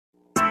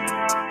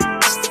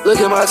Look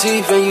at my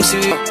teeth and you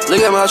see. Look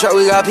at my truck,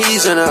 we got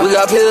peas in her. We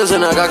got pills in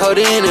her, got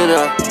codeine in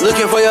her.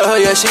 Looking for your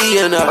yeah, she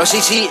in her. Or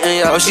she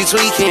cheating, yeah, or she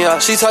tweaking, yeah.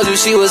 She told you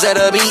she was at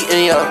a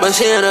beating, yeah. But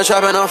she in her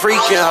trapping, I'm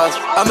freaking, yeah.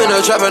 I'm in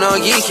her trapping,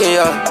 I'm geeking,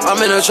 yeah. I'm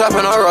in her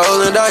trapping, I'm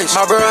rolling dice.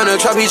 My bro in the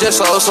trap, he just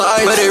sold some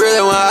ice. But it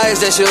really want ice,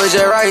 that shit was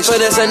just rice.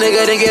 But this a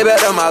nigga didn't get back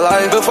to my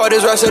life. Before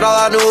this rap shit, all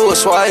I knew was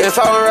swipe. If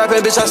I wasn't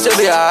rapping, bitch, I still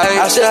be alright.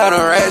 I still had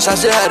them rats, I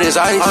still had this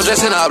ice. I'm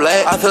dressing all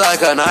black, I feel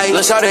like a knight.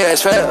 Let's shout it as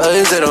fat, or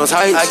is it on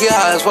tight? I get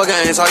high as fuck,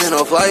 I ain't talking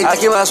no flight. I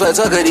keep my sweat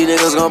tucked, these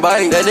niggas gon'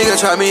 bite. That nigga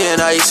try me and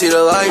now you see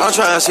the light. I'm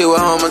trying to see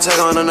what I'ma take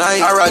on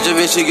tonight. I ride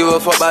Vinci, give a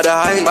fuck about the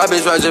height. My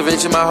bitch ride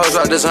Vinci, my hoes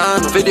rock design.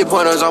 50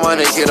 pointers on my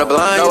neck, get a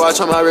blind. No watch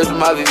on my wrist with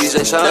my VVs,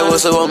 they shine. They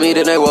whistle on me,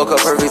 then they woke up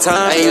perfect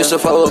time. Ain't used to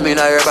fuck with me,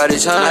 now everybody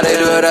chime. Now they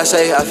do what I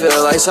say, I feel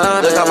like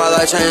sign. Look how my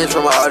life changed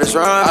from my artist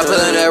rhyme. I feel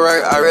in that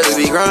work, I really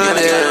be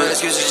grinding. No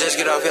excuses, just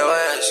get off your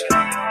ass.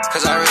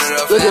 Cause I really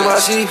love. Look at my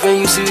teeth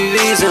and you see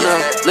VVs in her.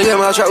 Look at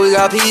my truck, we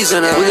got peas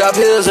in her. We got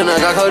pills in her,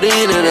 got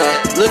codeine in her.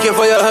 Looking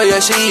for your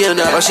yeah, she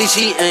in her. Or she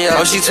cheating, yeah,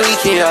 or she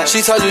tweaking, yeah.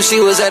 She told you she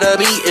was at a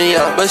beating,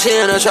 yeah. But she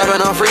in her trapping,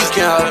 I'm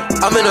freaking, yeah.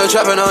 I'm in her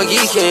trapping, I'm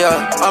geeking,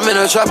 yeah. I'm in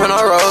her trapping,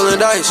 I'm rolling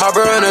dice. My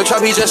bro in the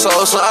trap, he just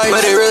sold some ice.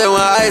 But it really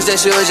want ice, that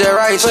shit was just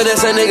rice. But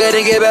this a nigga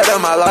didn't get back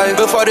to my life.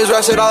 Before this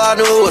rap shit, all I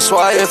knew was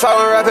swipe. If I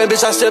wasn't rapping,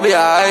 bitch, I still be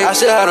alright. I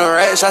still had them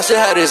rats, I still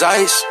had this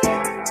ice.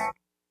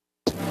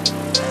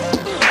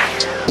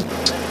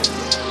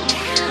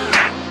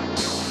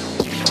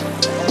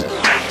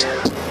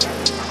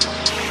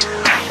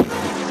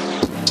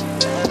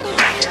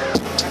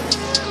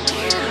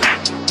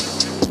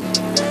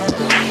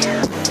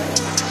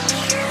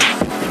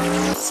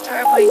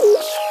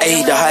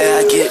 Ayy, the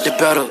higher I get, the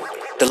better.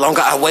 The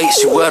longer I wait,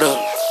 she wetter.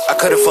 I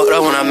could've fucked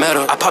up when I met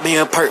her. I popped me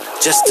a perk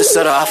just to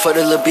settle. I fucked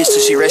a little bitch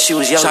till she rest, she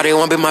was yellow. Shawty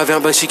wanna be my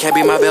vamp, but she can't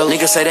be my belly.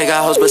 Niggas say they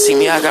got hoes, but see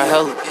me, I got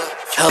hella.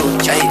 Hella,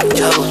 ayy,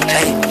 hella,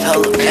 ayy,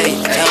 hella,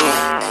 ayy,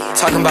 hella.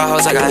 Talking about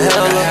hoes, I got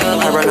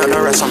hella. I run on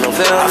the rest on no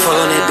veil. I fuck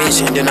on that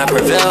bitch and then I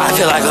prevail. I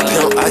feel like a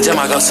pimp, I just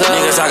might go sell.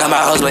 Niggas talking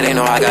about hoes, but they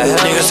know I got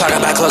hella. Niggas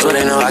talking about clothes, but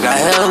they know I got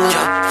hella.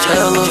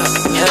 Hella,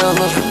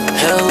 hella,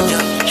 hella,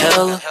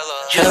 hella,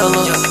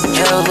 hella,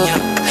 hella,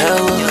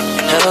 hella,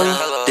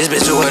 hella. This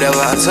bitch do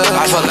whatever I tell.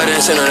 I fuck her then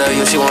send her to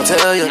you, she won't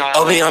tell you.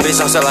 OB on bitch,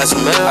 I'm still like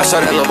some mail. I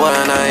saw that little boy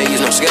and I ain't use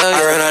no scale. I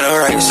ran out of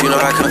ranks, you know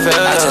I couldn't fail.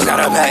 I just got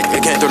a pack,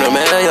 it came through the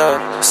mail,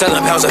 yeah.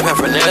 Selling pounds of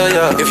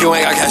paraphernalia. If you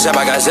ain't got cash up,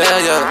 I got Zell,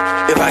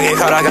 yeah. If I get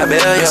caught, I got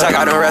bail, yeah. I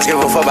got no rest, give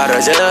a fuck about the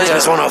jail, yeah.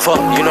 Just wanna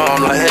fuck, you know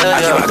I'm like hell, yeah. I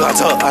keep my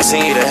Glock up, I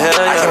seen you to hell,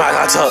 yeah. I keep my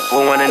Glock up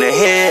with one in the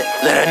head.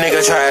 Let a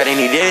nigga try it and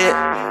he dead.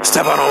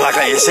 Step on him like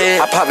I just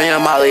said. I pop me a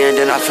Molly and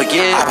then I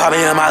forget. I pop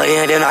me a Molly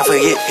and then I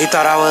forget. He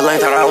thought I was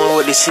lame, thought I went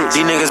with this shit.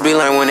 These niggas be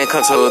lame when it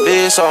comes to a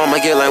bitch, so I'ma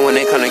get lame when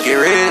they come to get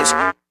rich.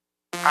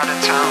 Out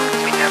of town,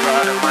 we never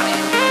out of money.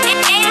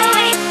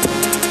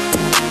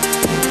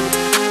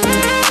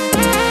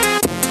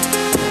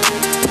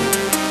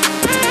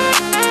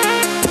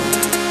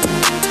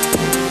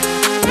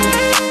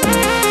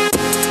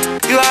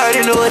 You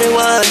already know what it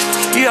was.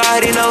 You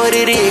already know what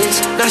it is.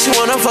 Now she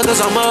wanna fuck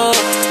us on more.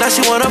 Now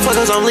she wanna fuck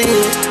us on lead.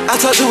 I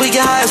told you we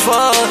get high as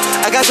fuck.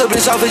 I got your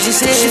bitch off as you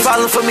said. She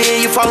falling for me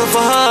and you falling for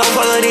her. I'm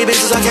fucking these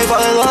bitches, I can't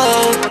fall in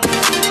love.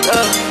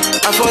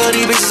 I fuck with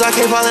these bitches, I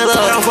can't fall in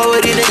love. I don't fuck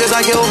with these niggas,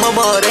 I gave him my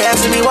mother. They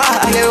asking me why,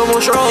 I gave him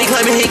more strong. He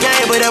claiming he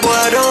gang, but that boy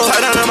I do. Turn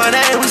down on my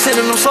name, we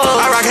sending them souls.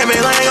 I rock him in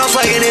lane, I'm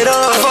swagging it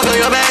up. I fuck on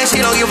your bag, she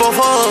don't give a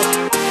fuck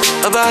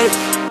about it.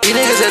 These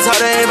niggas that talk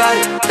to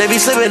everybody, they be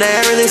slipping, they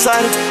ain't really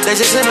sliding. They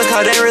just in the car,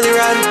 they ain't really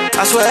riding.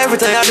 I swear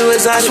everything I do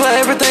is I swear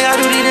everything I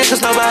do, these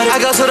niggas nobody. I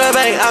go to the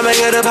bank, I make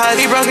a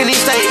deposit. He broke in these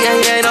state, yeah,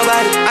 he ain't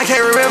nobody. I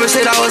can't remember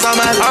shit, I was on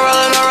my I'm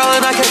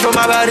rolling, I came from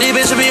my body.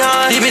 These bitches be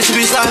on, these bitches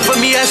be sliding for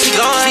me as she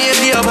gone. She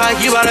empty up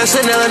pike, you bought her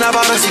Chanel and I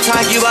bought her some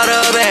Tike. You bought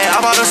her a bag, I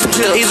bought her some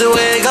chill. Either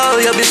way it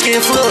go, your bitch getting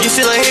flipped. You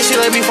feel like hey, she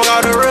let me fuck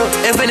all the real.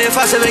 Infinite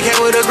 5-7 came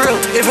with a grill.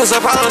 If it's a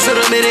problem, shoot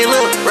them in their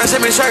lip. Rest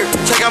in my shirt,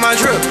 check out my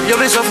drip. Your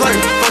bitch a flirt,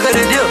 fuck her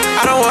the dip.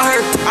 I don't want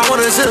her, I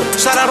want a zip.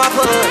 Shout out my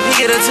plug,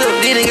 he get a tip.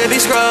 These niggas be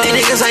scrubbed,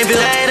 these niggas ain't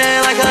built. They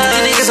ain't like us,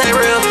 these niggas ain't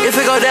real. If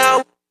it go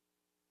down,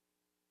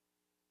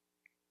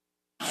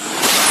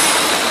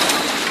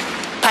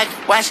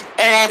 watch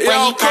that when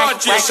he pack,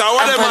 watch.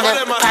 I'm pulling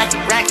up the pocket,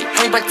 rocket.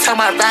 Hey, but tell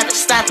my rocket,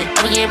 stop it.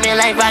 I'm getting me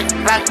like rocket.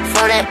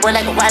 Throw that boy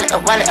like a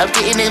wallet. I'm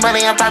getting this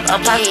money, I'm pocket.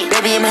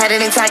 Baby, I'm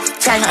headed in tight.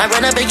 I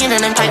run up again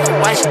and I'm tight.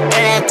 Watch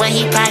that when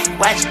he pack,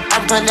 watch.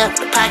 I'm pulling up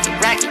the pocket,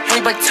 rocket. Hey,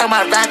 but tell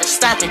my rocket,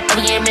 stop it. I'm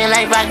getting me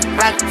like rocket.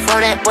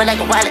 Throw that boy like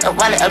a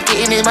wallet. I'm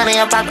getting this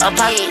money, I'm pocket.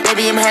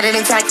 Baby, I'm headed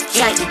in tight.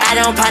 I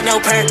don't pop no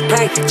perk.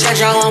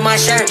 Charge on my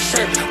shirt.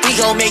 We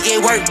gon' make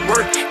it work.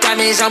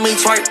 Diamonds on me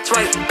twerk.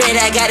 Bet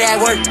I got that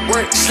work.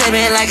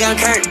 Slimming like I'm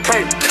Kurt.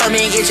 Come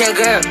and get your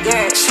girl.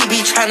 She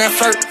be tryna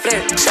flirt.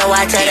 So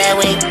I tell that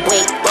wait,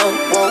 whoa,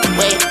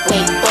 wait,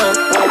 whoa.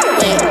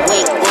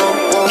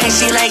 And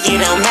she like it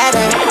don't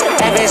matter.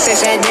 Ever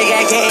since that nigga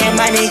getting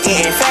money,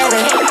 getting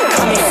fatter.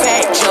 Call me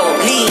Fat Joe,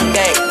 lean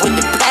back with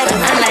the platter.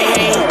 I'm like,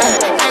 hey,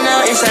 I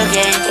know it's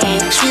okay.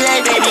 She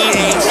like baby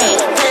rings.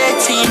 Put it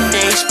to your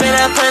face, spit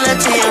up, pull it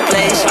to your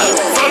place.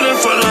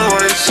 for the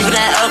worst. Keep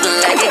that open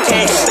like a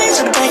case. Bitch,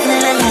 I'm back in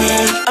the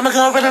leg. I'ma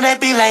go run on that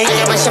beat like. I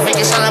got myself in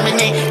your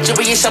lemonade.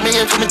 Jibber, your summer,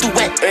 you're coming through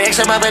wet.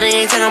 X on my body,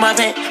 ain't taking my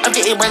pet. I'm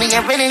getting money,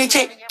 I'm renting the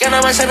check. Got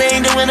on myself, I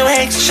ain't doing no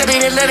hacks. Shut it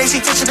and let it see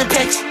touching the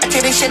pecs. I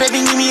tell that shit up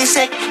and give me a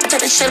sec. I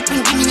tell that shit up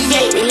and give me the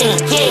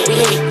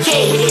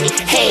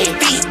hey,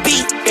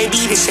 beat,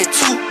 baby, this a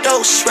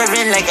two-dose,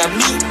 swerving like a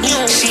meat.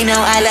 She know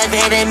I love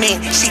it and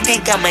me. She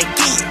think I'm a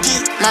geek.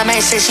 My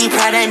man says she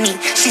proud of me.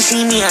 She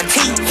see me on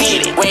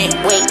TV. Wait,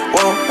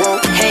 whoa,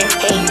 hey,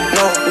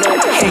 no,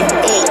 hey,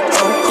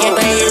 oh. Yeah,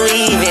 but you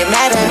even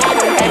matter.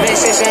 Ever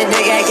since a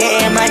nigga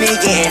getting money,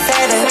 getting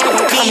fatter.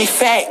 Call me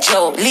Fat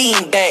Joe,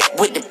 lean back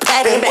with the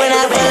platter. When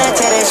I pull up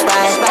to the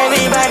spot,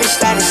 everybody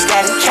started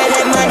static. Had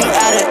that money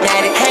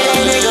automatic. Hey,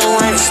 that nigga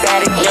want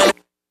static.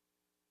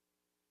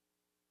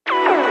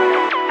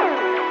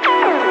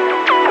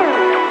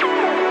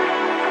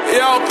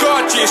 Yo,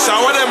 gorgeous,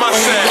 what am I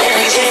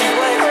saying?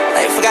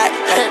 I forgot.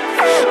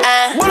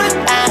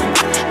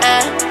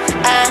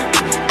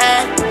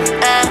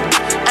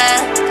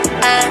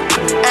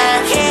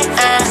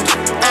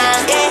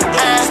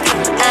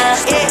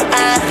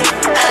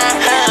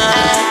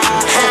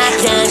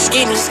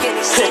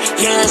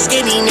 Young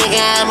skinny nigga,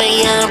 I'm a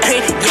young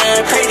pretty nigga.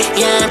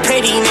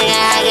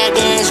 I got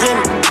guns with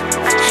me.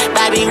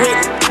 Bobby with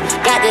me,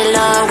 got the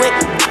law with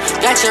me,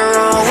 got your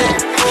own with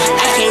me.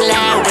 I can't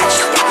lie with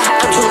you,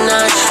 I'm too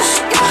nauseous,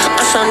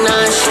 I'm so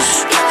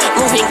nauseous,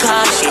 moving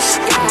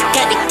cautious.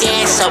 Got the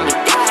gas on me,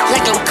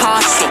 like I'm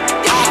caustic.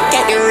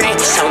 Got the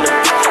racks on me,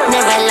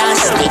 never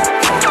lost me.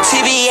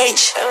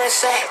 TBH,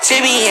 to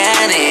be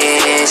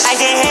honest, I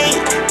can't hate.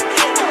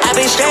 I've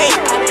been straight,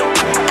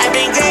 I've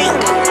been great.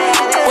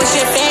 What's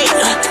your fate?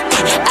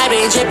 I've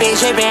been tripping,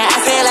 I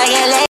feel like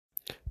LA.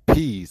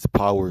 Peace,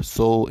 power,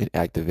 soul, and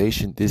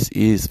activation. This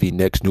is the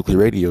Next Nuclear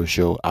Radio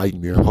Show. I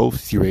am your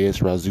host, D.E.A.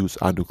 Razus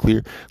on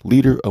Nuclear,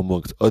 leader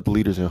amongst other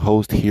leaders and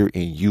hosts here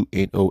in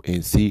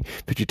UNONC.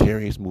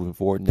 Vegetarians moving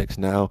forward next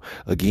now.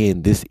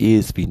 Again, this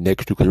is the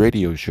Next Nuclear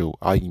Radio Show.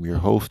 I am your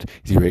host,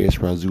 D.E.A.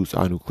 Razus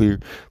on Nuclear,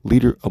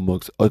 leader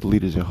amongst other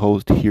leaders and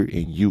hosts here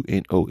in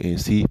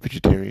UNONC.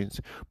 Vegetarians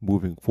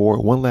moving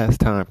forward. One last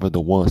time for the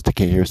ones that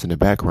can't hear us in the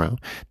background.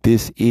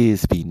 This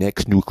is the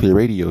Next Nuclear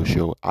Radio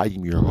Show. I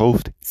am your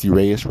host,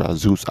 D.E.A.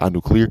 Razus on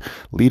Nuclear,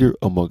 leader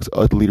amongst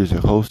other leaders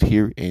and hosts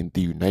here in the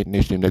United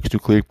Nations of Next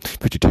Nuclear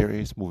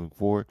Vegetarians moving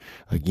forward.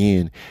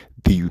 Again,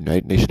 the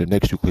United Nations of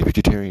Next Nuclear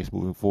Vegetarians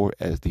moving forward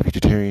as the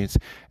Vegetarians,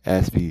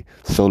 as the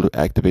Solar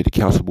Activated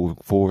Council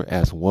moving forward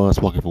as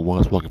ones, walking for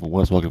ones, walking for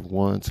ones, walking for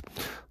ones.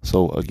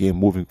 So again,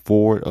 moving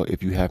forward,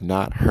 if you have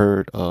not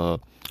heard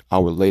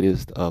our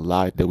latest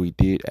live that we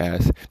did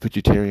as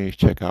vegetarians,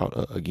 check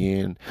out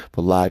again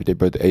the live that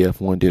Brother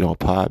AF1 did on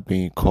Pod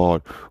being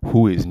called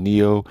Who is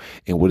Neo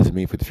and What Does It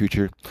Mean for the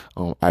Future.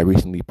 I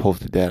recently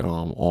posted that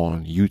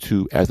on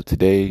YouTube as of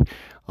today,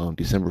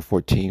 December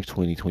 14th,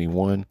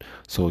 2021.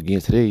 So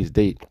again, today's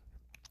date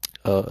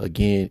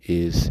again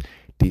is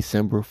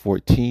December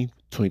 14th,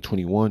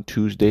 2021,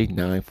 Tuesday,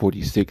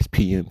 9:46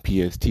 p.m.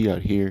 PST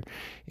out here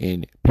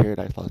in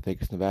Paradise, Las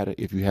Vegas, Nevada.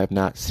 If you have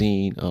not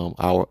seen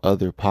our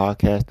other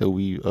podcast that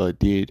we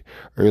did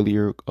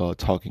earlier,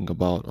 talking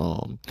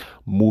about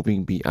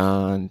moving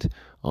beyond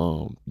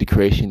the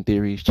creation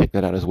theories, check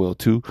that out as well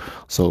too.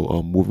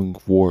 So moving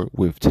forward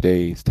with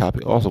today's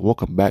topic. Also,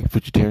 welcome back,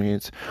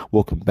 vegetarians.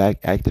 Welcome back,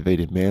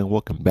 activated man.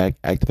 Welcome back,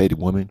 activated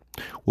woman.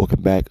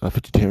 Welcome back,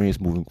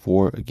 vegetarians. Moving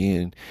forward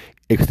again.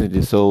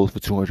 Extended souls for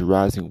 200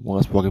 rising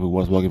ones, walking for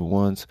ones, walking for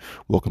ones.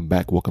 Welcome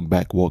back, welcome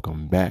back,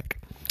 welcome back.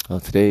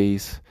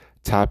 Today's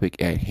topic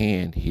at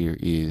hand here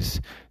is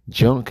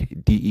junk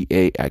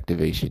DEA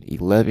activation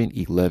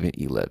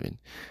 11-11-11.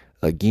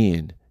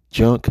 Again,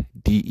 junk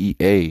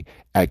DEA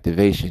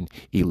activation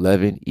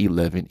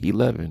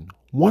 11-11-11.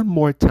 One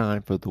more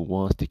time for the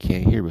ones that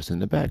can't hear us in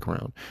the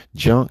background.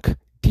 Junk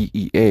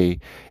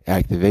DEA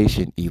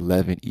activation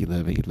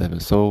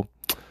 11-11-11. So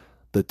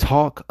the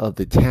talk of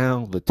the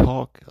town, the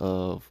talk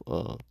of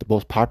the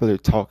most popular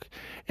talk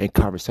and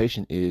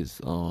conversation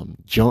is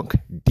junk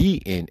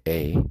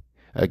DNA.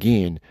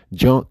 Again,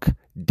 junk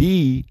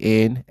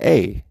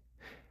DNA.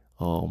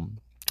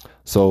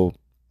 So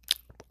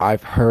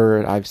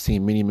I've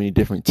seen many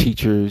different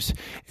teachers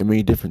and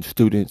many different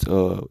students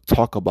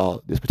talk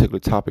about this particular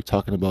topic,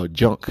 talking about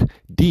junk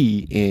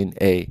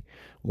DNA.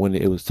 When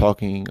it was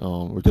talking,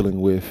 we're dealing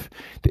with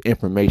the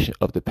information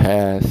of the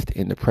past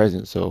and the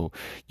present. So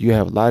you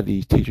have a lot of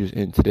these teachers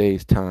in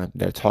today's time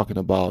that are talking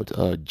about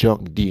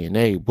junk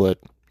DNA, but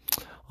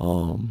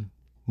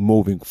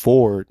moving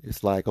forward,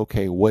 it's like,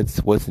 okay,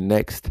 what's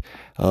next?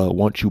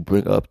 Once you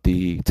bring up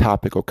the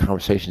topic or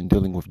conversation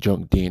dealing with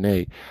junk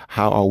DNA,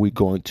 how are we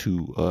going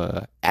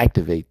to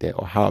activate that,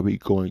 or how are we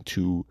going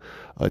to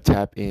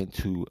tap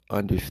into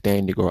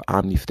understanding or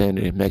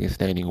omnistanding and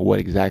megastanding what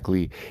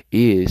exactly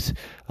is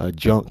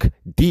junk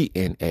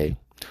DNA?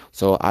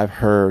 So I've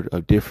heard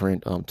of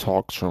different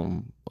talks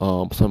from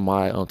some of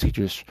my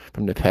teachers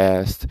from the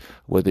past,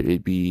 whether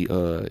it be,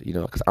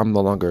 because I'm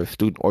no longer a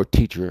student or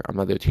teacher. I'm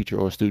neither a teacher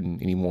or a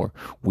student anymore.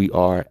 We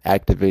are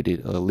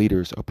activated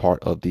leaders, a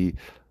part of the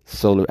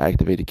Solar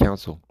Activated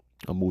Council,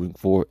 moving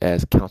forward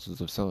as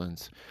councils of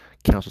suns,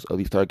 councils of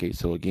the Stargate.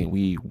 So again,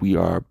 we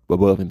are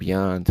above and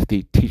beyond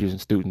teachers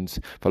and students,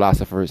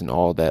 philosophers, and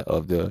all that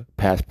of the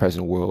past,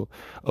 present world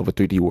of a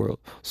 3D world.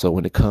 So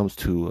when it comes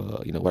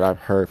to what I've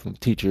heard from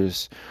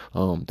teachers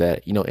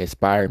that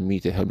inspired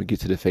me to help me get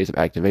to the phase of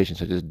activation,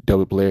 such as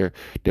Double Blair,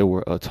 there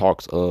were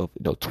talks of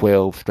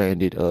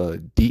 12-stranded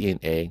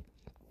DNA,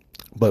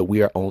 but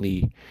we were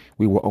only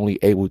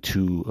able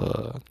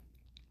to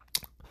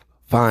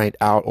find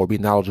out or be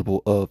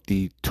knowledgeable of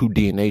the 2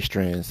 DNA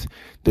strands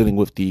dealing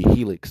with the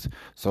helix.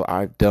 So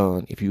I've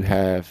done, if you're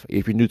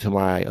new to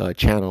my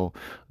channel,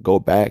 go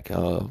back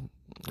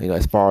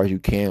as far as you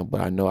can,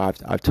 but I know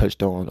I've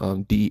touched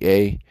on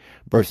D.E.A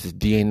versus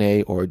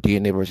DNA, or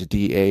DNA versus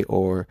D.E.A,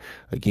 or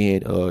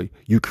again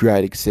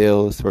eukaryotic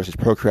cells versus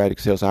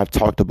prokaryotic cells. I've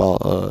talked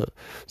about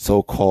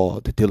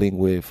so-called dealing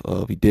with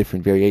the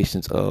different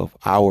variations of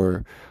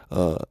our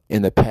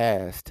in the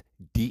past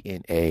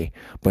DNA,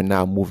 but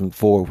now moving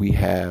forward, we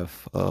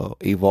have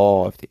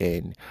evolved,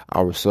 and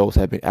our souls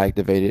have been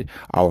activated,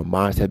 our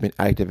minds have been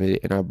activated,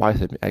 and our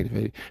bodies have been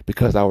activated.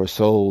 Because our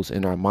souls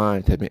and our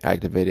minds have been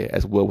activated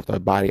as well with our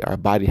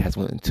body has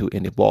went into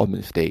an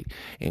evolvement state,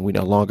 and we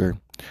no longer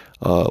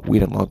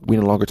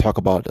talk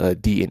about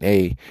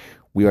DNA.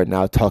 We are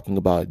now talking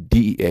about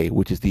D.E.A,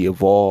 which is the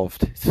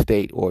evolved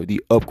state or the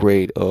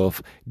upgrade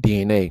of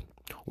DNA.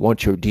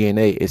 Once your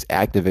DNA is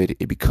activated,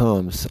 it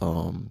becomes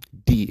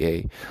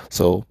D.E.A.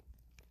 So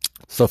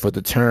for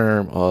the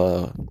term,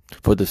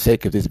 for the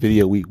sake of this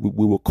video, we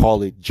will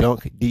call it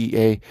junk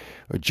D.E.A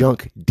or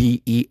junk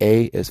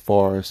D.E.A, as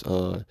far as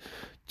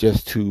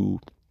just to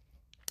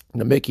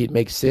make it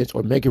make sense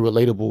or make it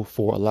relatable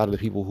for a lot of the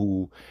people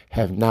who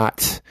have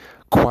not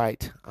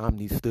quite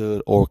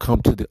understood or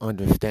come to the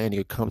understanding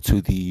or come to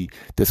the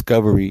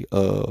discovery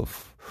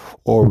of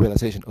or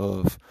realization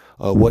of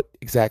what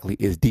exactly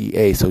is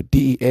D.E.A. So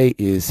D.E.A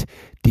is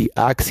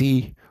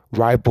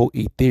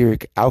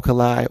deoxyriboetheric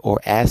alkali or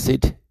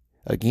acid.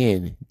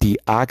 Again,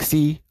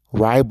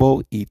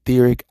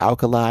 deoxyriboetheric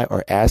alkali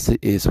or acid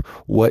is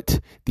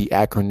what the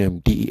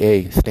acronym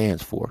D.E.A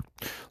stands for.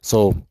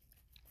 So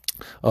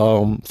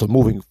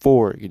moving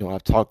forward,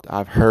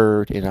 I've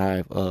heard, and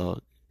I've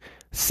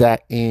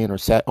sat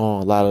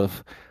on a lot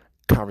of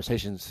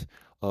conversations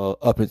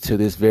up until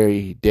this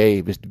very day,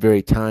 this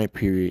very time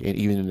period, and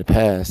even in the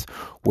past,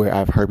 where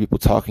I've heard people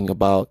talking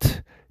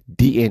about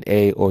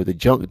DNA or the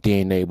junk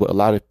DNA, but a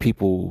lot of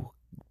people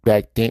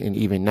back then and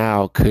even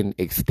now couldn't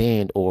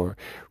extend or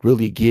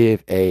really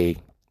give a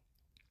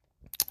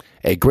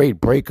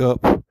great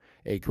breakup, or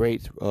a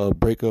great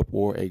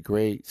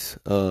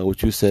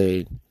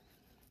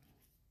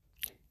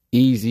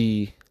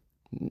easy,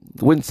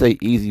 wouldn't say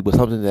easy, but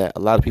something that a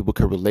lot of people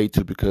could relate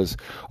to. Because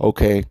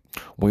okay,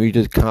 when you're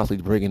just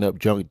constantly bringing up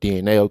junk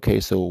DNA, okay,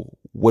 so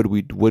what do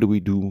we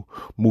do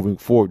moving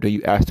forward? Then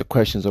you ask the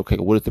questions, okay,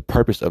 what is the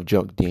purpose of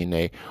junk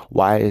DNA?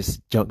 Why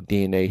is junk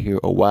DNA here,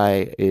 or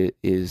why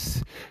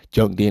is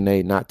junk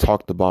DNA not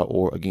talked about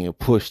or again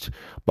pushed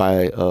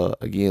by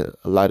again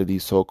a lot of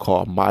these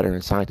so-called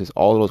modern scientists?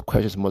 All of those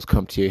questions must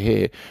come to your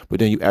head, but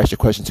then you ask your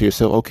question to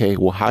yourself, okay,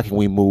 well, how can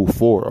we move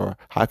forward, or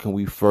how can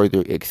we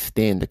further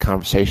extend the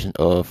conversation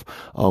of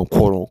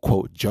quote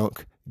unquote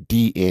junk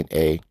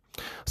DNA?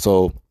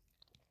 So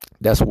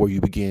that's where you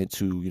begin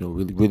to,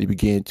 really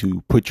begin to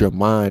put your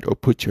mind or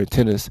put your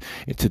antennas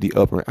into the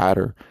upper and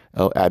outer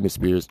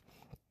atmospheres,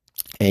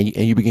 and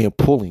you begin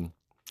pulling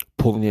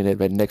in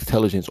that next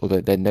intelligence, or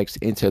that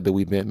next intel that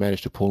we've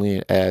managed to pull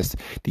in as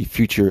the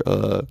future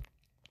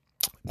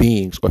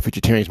beings or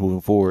futuritarians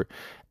moving forward.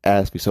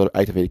 As the Solar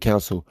Activated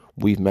Council,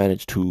 we've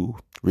managed to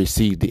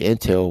receive the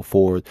intel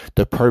for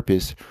the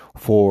purpose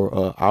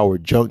for our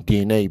junk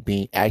DNA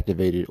being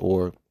activated,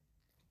 or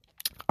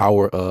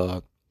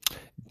our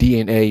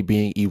DNA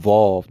being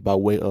evolved by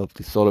way of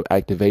the solar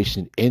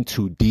activation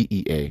into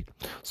D.E.A.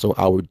 So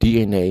our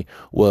DNA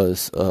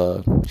was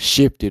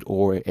shifted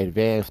or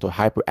advanced or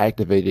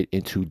hyperactivated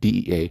into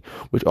D.E.A,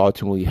 which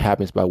ultimately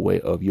happens by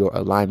way of your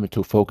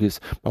alignmental focus,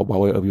 by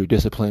way of your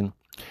discipline,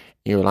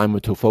 your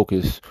alignmental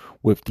focus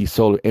with the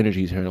solar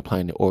energies here on the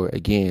planet, or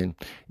again,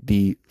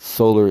 the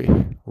solar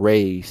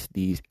rays,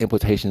 these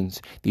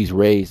implications, these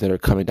rays that are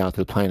coming down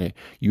to the planet.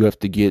 You have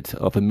to get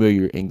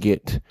familiar and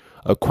get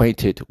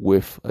acquainted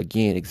with,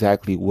 again,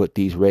 exactly what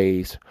these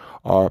rays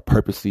are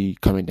purposely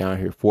coming down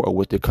here for, or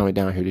what they're coming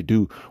down here to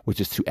do,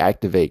 which is to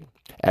activate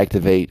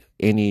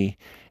any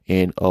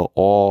and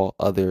all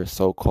other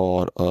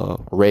so-called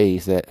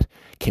rays that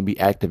can be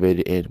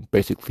activated and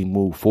basically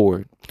move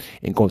forward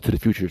and go into the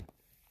future.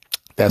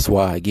 That's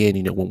why,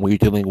 again, when we're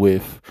dealing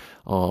with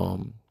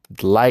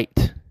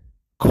light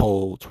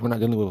codes, we're not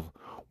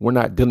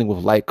dealing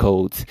with light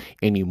codes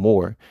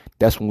anymore.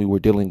 That's when we were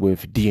dealing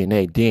with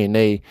DNA.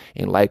 DNA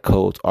and light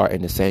codes are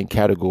in the same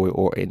category,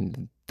 or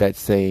in that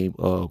same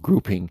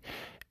grouping.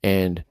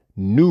 And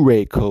new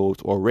ray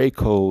codes, or ray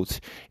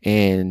codes,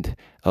 and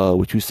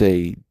what you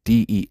say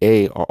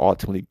D.E.A are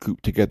ultimately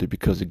grouped together,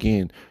 because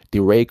again,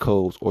 the ray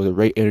codes or the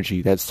ray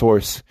energy, that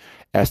source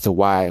as to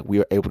why we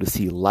are able to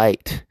see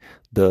light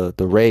the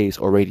rays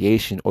or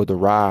radiation or the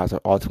rise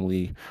are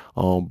ultimately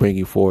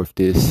bringing forth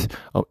this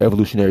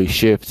evolutionary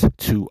shift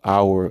to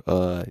our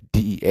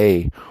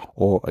DEA,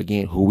 or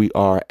again who we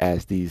are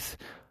as these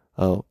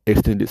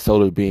extended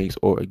solar beings,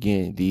 or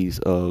again these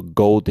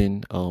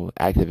golden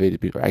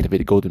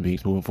activated golden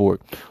beings moving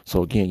forward.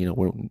 So again,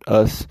 we're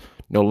us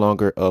no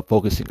longer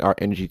focusing our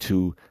energy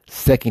to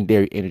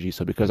secondary energy.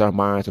 So because our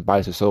minds and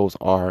bodies and souls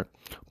are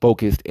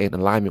focused in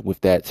alignment with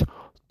that,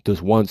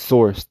 there's one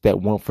source, that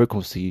one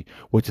frequency,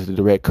 which is the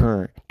direct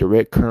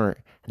current,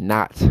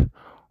 not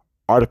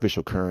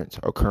artificial currents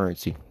or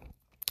currency,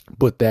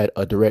 but that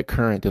a direct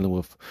current dealing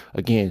with,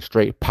 again,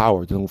 straight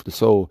power, dealing with the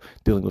soul,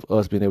 dealing with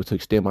us being able to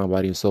extend my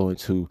body and soul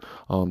into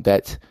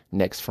that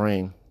next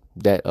frame,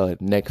 that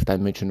next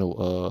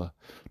dimensional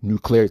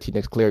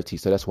next clarity.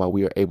 So that's why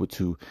we are able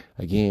to,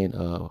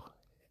 again,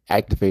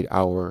 activate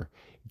our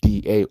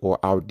D.E.A, or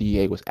our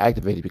D.E.A was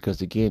activated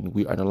because, again,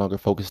 we are no longer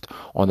focused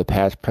on the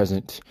past,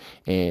 present,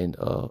 and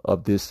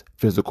of this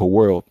physical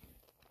world.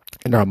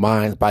 And our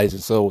minds, bodies,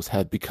 and souls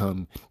have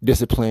become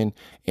disciplined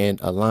and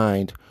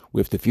aligned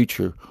with the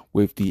future,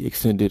 with the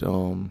extended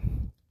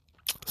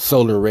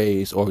solar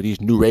rays, or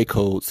these new ray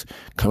codes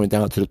coming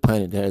down to the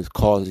planet that is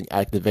causing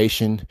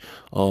activation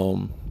all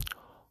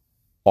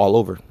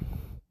over.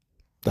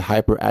 The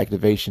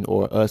hyperactivation,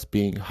 or us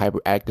being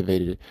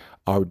hyperactivated,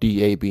 our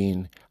D.E.A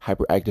being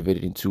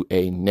hyperactivated into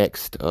a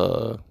next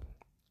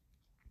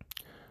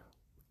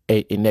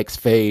next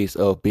phase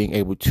of being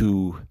able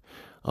to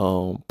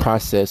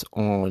process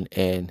on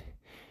an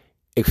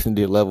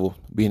extended level,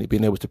 being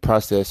able to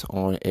process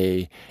on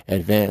a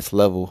advanced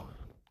level,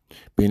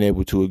 being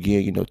able to,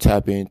 again,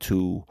 tap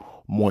into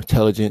more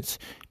intelligence,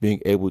 being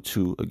able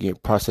to, again,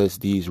 process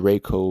these ray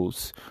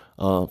codes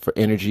for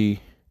energy,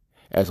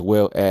 as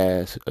well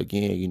as,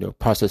 again,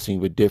 processing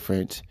with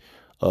different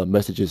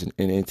messages and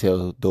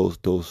intel, those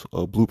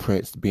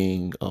blueprints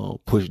being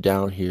pushed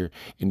down here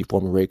in the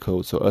form of ray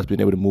code. So us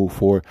being able to move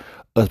forward,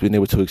 us being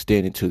able to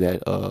extend into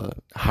that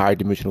higher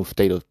dimensional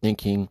state of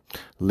thinking,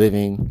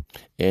 living,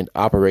 and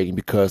operating,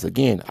 because,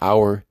 again,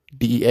 our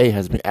DEA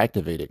has been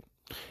activated,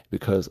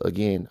 because,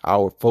 again,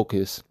 our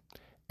focus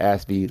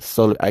as the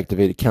solar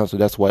activated council.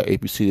 That's why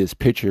if you see this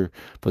picture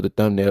for the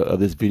thumbnail of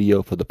this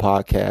video for the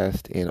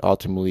podcast, and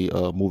ultimately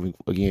moving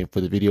again for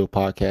the video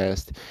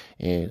podcast,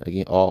 and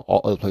again all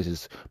other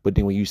places, but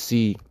then when you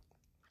see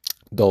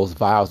those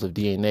vials of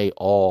DNA,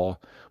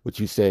 all what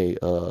you say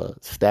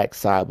stacked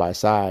side by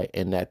side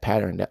in that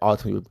pattern, that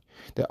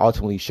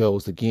ultimately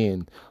shows,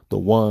 again, the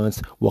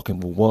ones walking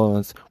with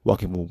ones,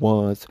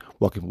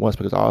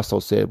 because I also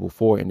said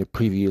before in the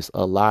previous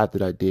live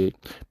that I did,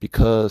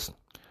 because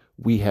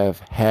we have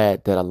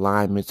had that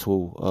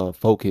alignmental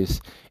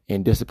focus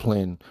and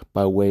discipline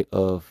by way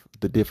of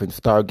the different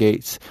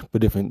stargates, the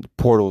different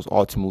portals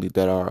ultimately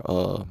that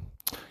are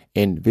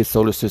in this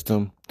solar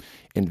system,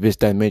 in this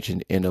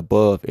dimension, and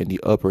above, in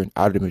the upper and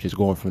outer dimensions,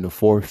 going from the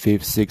 4th,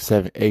 5th, 6th,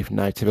 7th, 8th,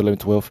 9th, 10th, 11th,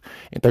 12th,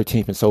 and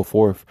 13th, and so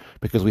forth,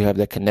 because we have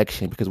that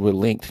connection, because we're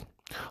linked.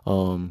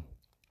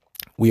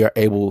 We are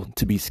able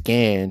to be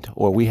scanned,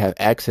 or we have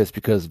access,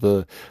 because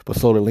the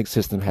solar link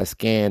system has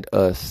scanned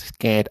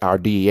our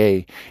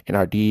DEA, and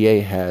our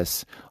DEA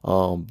has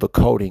the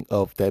coding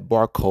of that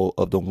barcode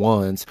of the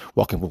ones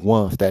walking with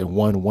ones, that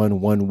one,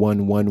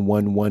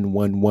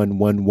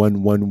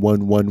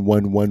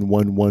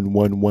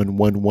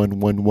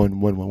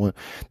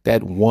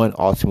 that one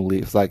ultimately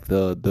is like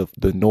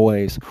the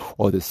noise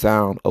or the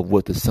sound of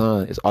what the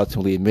sun is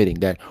ultimately emitting,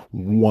 that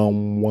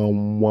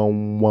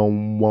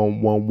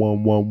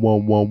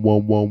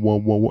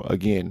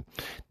again,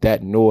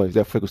 that noise,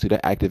 that frequency,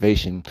 that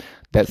activation,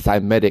 that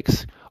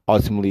cymetics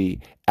ultimately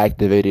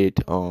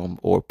activated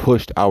or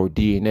pushed our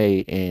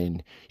DNA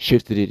and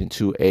shifted it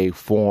into a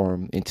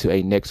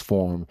next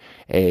form,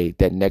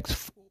 that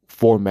next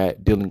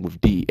format dealing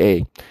with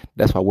D.E.A.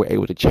 That's why we're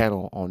able to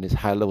channel on this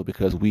high level,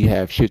 because we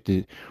have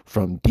shifted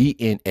from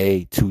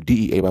DNA to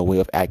D.E.A by way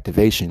of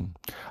activation,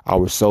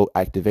 our soul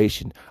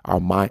activation, our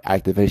mind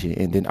activation,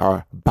 and then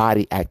our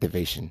body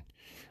activation.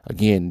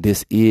 Again,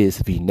 this is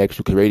the Next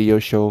Nuclear Radio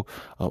Show.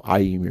 I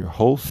am your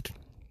host,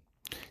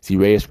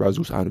 D.E.A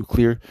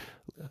Nuclear,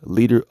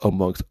 leader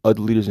amongst other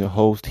leaders and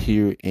hosts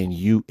here in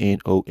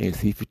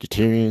UNONC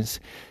Futuritarians,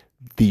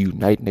 the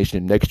United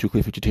Nations of Next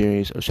Nuclear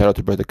Futuritarians. A shout out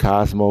to Brother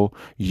Cosmo,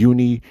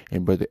 Uni,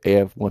 and Brother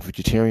AF1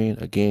 Futuritarian.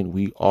 Again,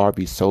 we are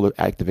the Solar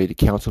Activated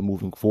Council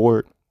moving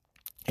forward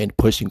and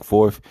pushing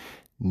forth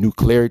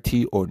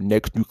nuclearity, or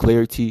next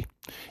nuclearity,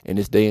 in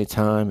this day and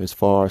time, as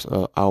far as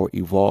our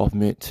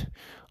evolvement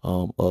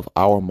of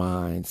our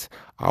minds,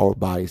 our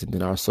bodies, and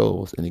then our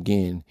souls. And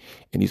again,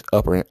 in these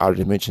upper and outer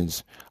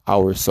dimensions,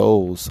 our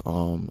souls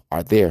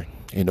are there.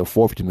 In the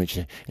 4th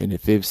dimension, in the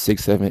 5th,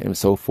 6th, 7th, and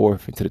so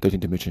forth, into the 13th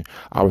dimension,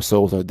 our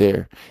souls are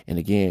there. And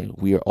again,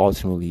 we are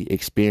ultimately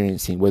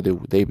experiencing, whether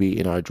they be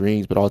in our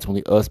dreams, but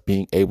ultimately us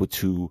being able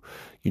to,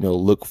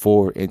 look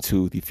forward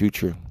into the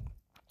future.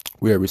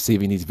 We are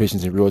receiving these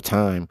visions in real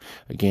time.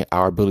 Again,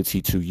 our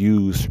ability to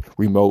use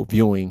remote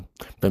viewing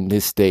from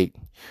this state.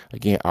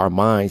 Again, our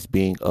minds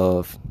being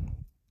of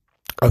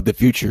of the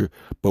future,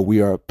 but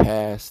we are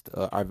past,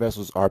 our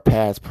vessels are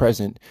past,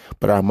 present,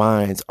 but our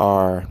minds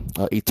are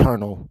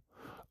eternal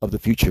of the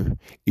future,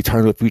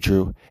 eternal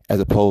future, as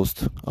opposed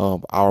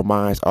to our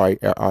minds are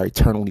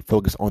eternally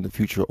focused on the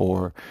future,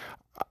 or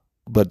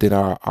but then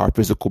our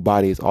physical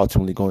body is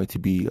ultimately going to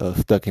be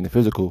stuck in the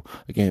physical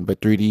again.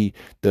 But 3D,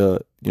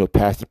 the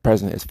past and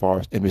present as far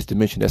as in this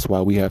dimension. That's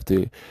why we have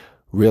to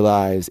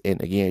realize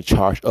and again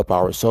charge up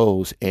our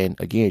souls and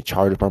again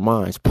charge up our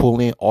minds, pull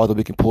in all that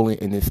we can pull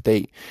in this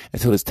state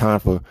until it's time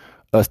for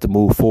us to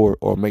move forward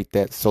or make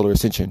that solar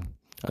ascension.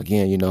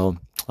 Again,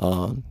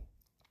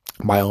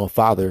 my own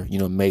father,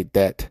 made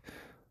that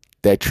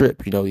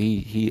trip.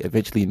 He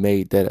eventually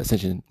made that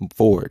ascension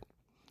forward.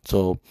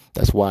 So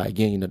that's why,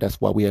 again, that's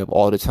why we have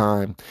all the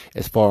time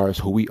as far as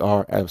who we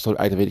are as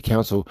Solar Activated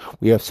Council.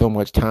 We have so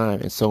much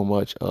time and so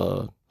much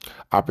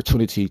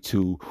opportunity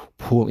to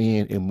pull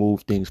in and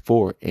move things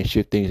forward and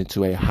shift things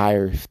into a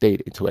higher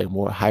state, into a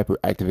more hyper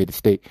activated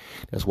state.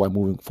 That's why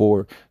moving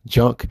forward,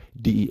 junk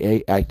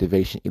D.E.A.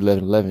 activation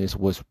 1111 is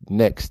what's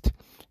next.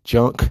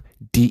 Junk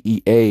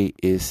D.E.A.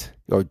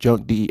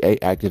 junk D.E.A.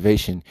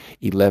 activation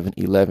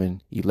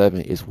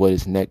 1111 is what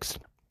is next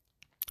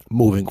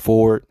moving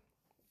forward.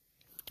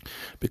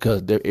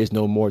 Because there is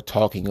no more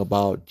talking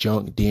about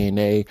junk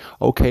DNA.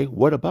 Okay,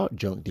 what about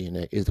junk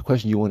DNA is the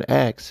question you want to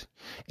ask.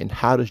 And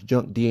how does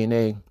junk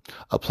DNA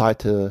apply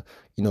to,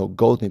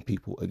 golden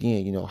people?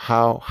 Again,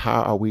 how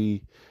are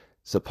we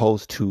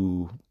supposed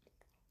to,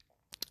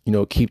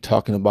 keep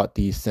talking about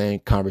these same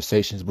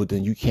conversations, but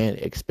then you can't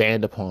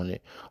expand upon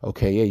it?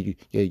 Okay,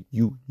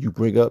 you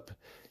bring up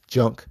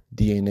junk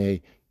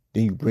DNA,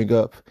 then you bring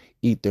up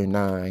Ether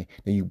 9,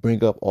 then you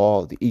bring up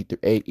all the Ether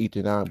 8,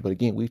 Ether 9. But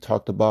again, we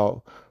talked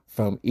about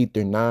from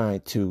Ether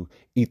 9 to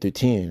Ether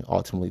 10,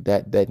 ultimately,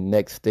 that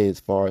next state as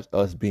far as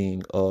us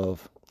being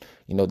of,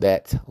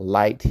 that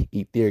light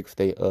etheric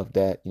state of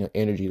that,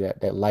 energy,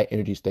 that light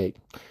energy state.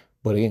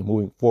 But again,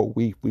 moving forward,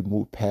 we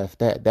move past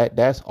that.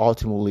 That's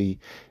ultimately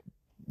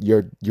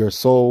your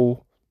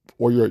soul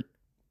or your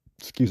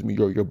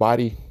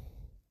body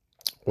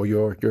or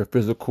your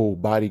physical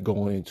body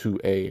going into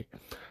a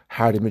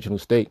higher dimensional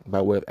state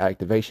by way of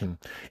activation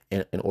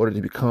in order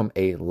to become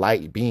a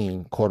light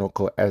being, quote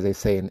unquote, as they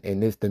say in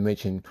this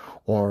dimension,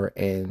 or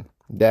in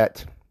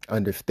that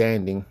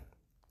understanding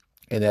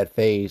and that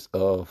phase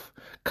of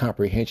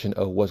comprehension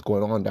of what's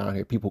going on down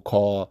here. People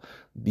call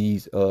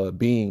these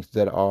beings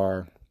that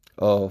are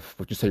of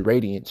what you say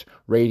radiant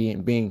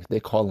beings, they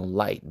call them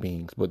light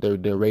beings, but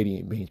they're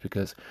radiant beings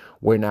because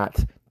we're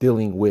not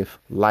dealing with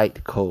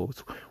light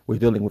codes. We're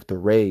dealing with the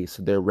rays.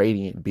 So they're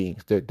radiant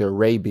beings. They're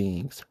ray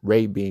beings,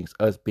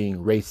 us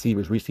being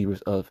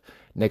receivers of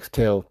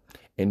Nextel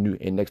and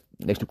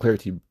next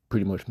clarity,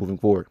 pretty much moving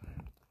forward.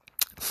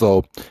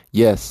 So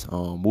yes,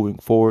 moving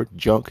forward,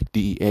 junk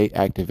D.E.A.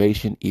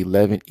 activation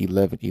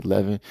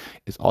 1111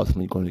 is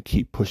ultimately going to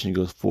keep pushing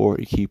us forward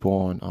and keep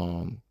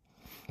on.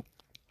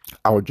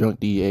 Our junk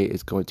D.E.A.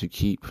 is going to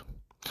keep,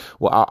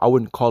 well, I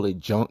wouldn't call it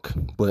junk,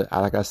 but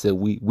like I said,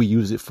 we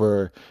use it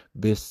for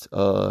this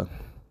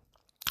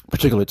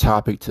particular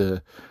topic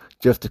to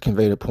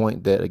convey the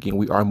point that, again,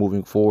 we are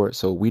moving forward.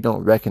 So we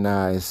don't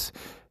recognize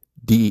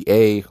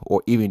D.E.A.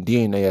 or even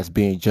DNA as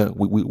being junk.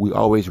 We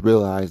always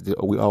realized that,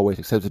 or we always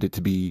accepted it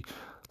to be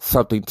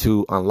something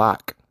to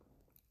unlock.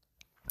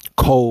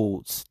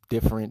 Codes,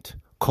 different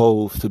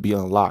codes to be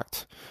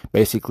unlocked.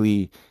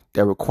 Basically,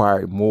 that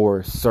required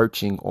more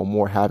searching or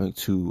more having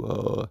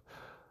to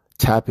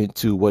tap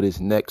into what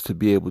is next to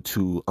be able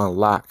to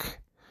unlock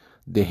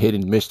the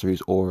hidden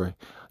mysteries, or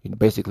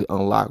basically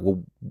unlock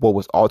what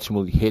was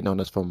ultimately hidden on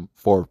us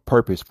for a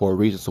purpose, for a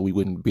reason, so we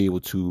wouldn't be able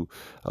to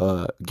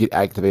get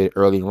activated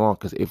earlier on.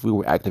 Because if we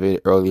were activated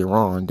earlier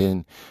on,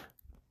 then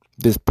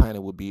this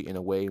planet would be in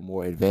a way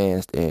more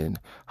advanced and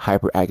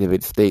hyper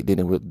activated state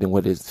than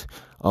what is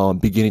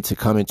beginning to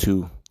come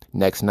into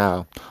next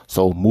now.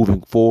 So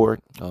moving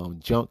forward,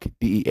 junk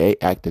D.E.A.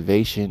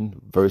 activation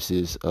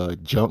versus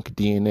junk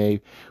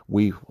DNA,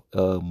 we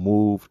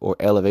moved or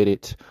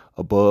elevated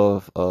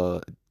above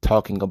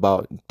talking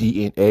about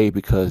DNA,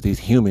 because the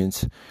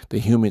humans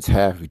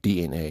have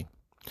DNA,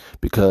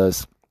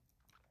 because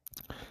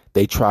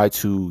they try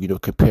to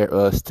compare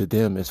us to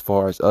them as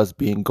far as us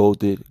being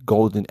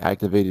golden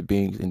activated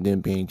beings and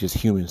them being just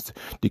humans,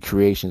 the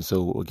creation.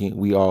 So again,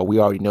 we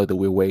already know that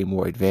we're way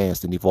more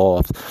advanced and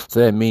evolved.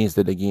 So that means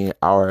that, again,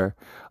 our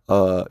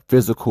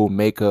physical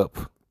makeup,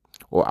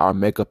 or our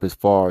makeup as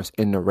far as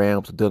in the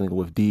realms of dealing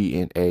with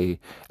DNA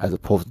as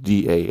opposed to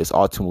D.A. is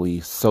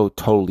ultimately so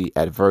totally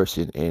adverse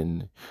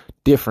and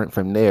different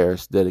from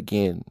theirs that,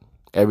 again,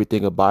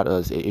 everything about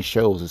us, it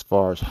shows as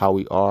far as how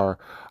we are,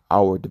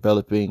 our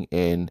developing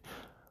and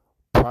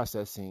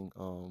processing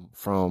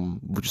from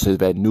what you say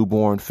that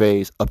newborn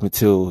phase up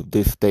until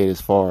this state,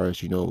 as far as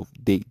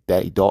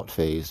that adult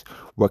phase.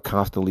 We're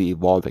constantly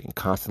evolving and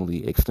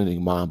constantly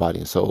extending mind, body,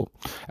 and soul,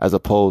 as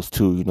opposed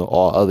to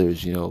all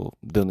others,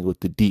 dealing with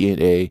the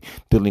DNA,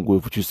 dealing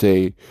with what you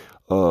say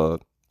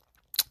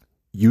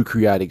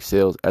eukaryotic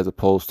cells, as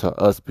opposed to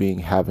us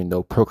having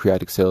no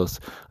prokaryotic cells.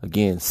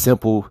 Again,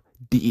 simple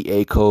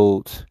DEA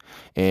codes,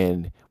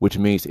 and which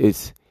means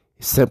it's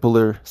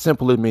simpler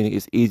meaning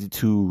it's easy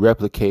to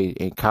replicate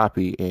and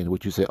copy, and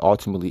what you say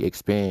ultimately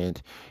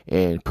expand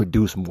and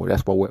produce more.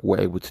 That's why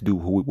we're able to do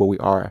what we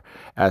are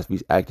as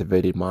these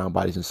activated mind,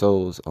 bodies, and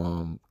souls,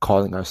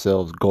 calling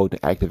ourselves golden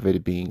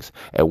activated beings.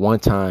 At one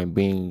time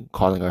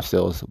calling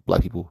ourselves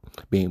black people,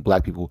 being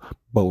black people,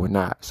 but we're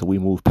not. So we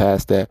move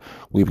past that.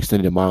 We've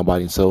extended the mind,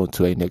 body, and soul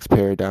into a next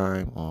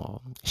paradigm,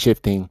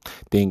 shifting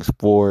things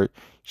forward,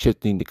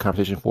 shifting the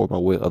conversation forward by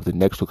way of the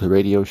Next Nuclear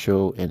Radio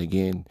Show. And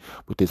again,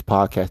 with this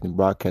podcast and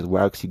broadcast, we're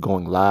actually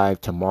going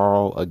live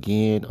tomorrow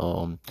again,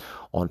 on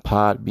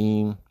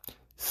Podbean,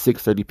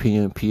 6:30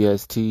 p.m.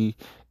 PST,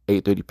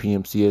 8:30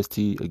 p.m.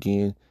 CST.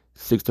 Again,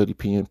 6:30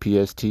 p.m.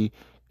 PST,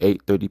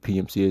 8:30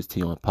 p.m.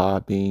 CST on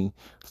Podbean.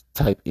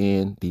 Type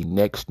in the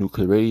Next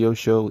Nuclear Radio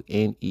Show,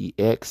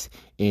 NEXNU'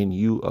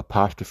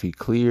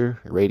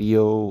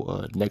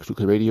 radio, Next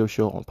Nuclear Radio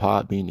Show on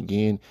Podbean.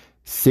 Again,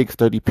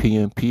 6:30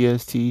 p.m.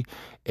 PST,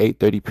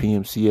 8:30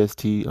 p.m.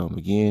 CST.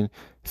 Again,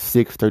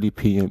 6:30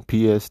 p.m.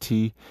 PST,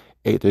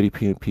 8:30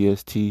 p.m.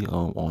 PST,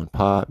 on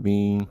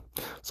Podbean.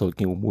 So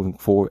again, we're moving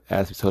forward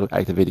as we sort of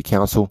activated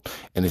council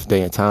in this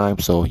day and time.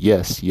 So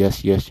yes.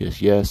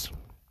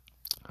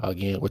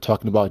 Again, we're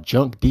talking about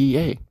junk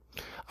D.E.A.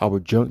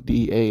 Our junk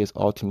D.E.A. is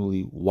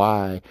ultimately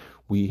why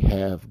we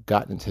have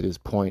gotten to this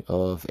point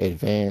of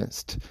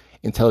advanced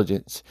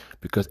intelligence,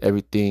 because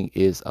everything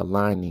is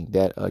aligning.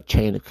 That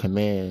chain of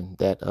command,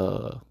 that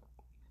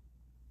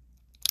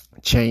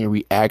chain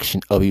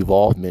reaction of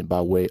evolvement by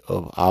way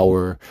of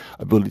our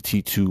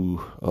ability to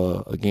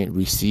again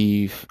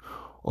receive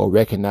or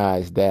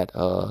recognize that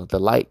the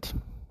light,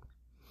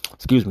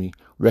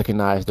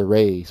 recognize the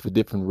rays, for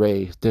different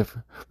rays,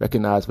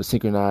 recognize for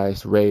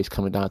synchronized rays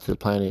coming down to the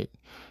planet,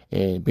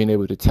 and being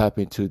able to tap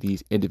into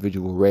these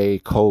individual ray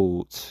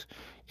codes,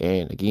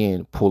 and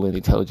again pull in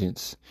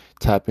intelligence,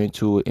 tap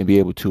into it, and be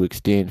able to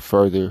extend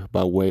further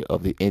by way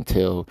of the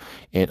intel,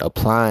 and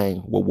applying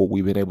what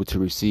we've been able to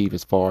receive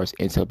as far as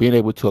intel, being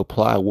able to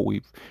apply what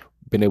we've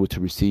been able to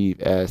receive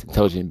as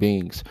intelligent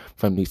beings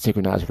from these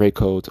synchronized ray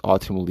codes,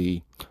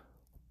 ultimately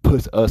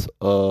puts us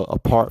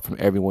apart from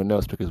everyone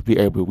else, because we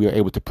are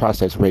able to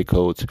process ray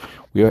codes.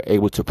 We are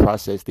able to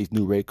process these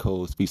new ray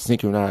codes, these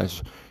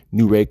synchronized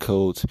new ray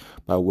codes,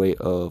 by way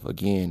of,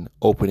 again,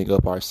 opening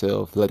up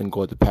ourselves, letting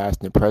go of the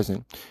past and the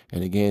present,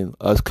 and again,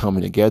 us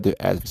coming together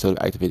as we sort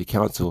of activated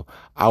council,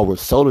 our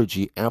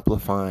solargy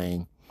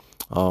amplifying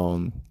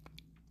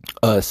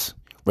us,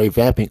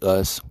 revamping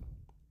us,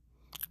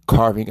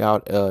 carving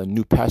out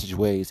new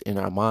passageways in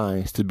our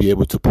minds to be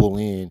able to pull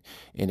in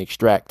and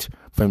extract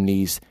from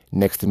these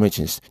next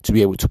dimensions,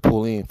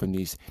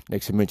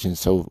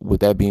 So with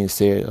that being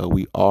said,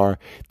 we are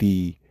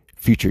the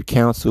future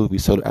council. We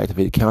sort of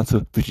activated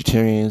council,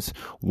 futuritarians,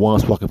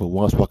 ones walking for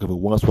ones, walking for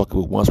ones, walking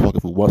for ones,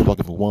 walking for ones,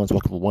 walking for ones,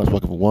 walking for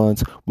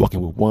ones, walking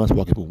for ones,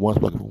 walking for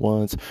ones, walking for ones, walking for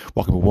ones,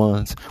 walking for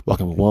ones,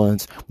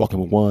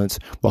 walking for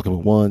ones, walking for ones, walking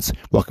for ones,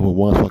 walking for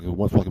ones, walking for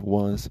ones, walking for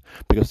ones.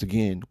 Because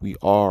again, we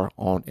are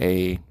on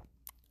a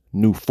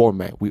new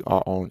format. We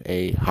are on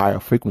a higher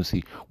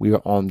frequency. We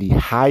are on the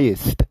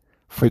highest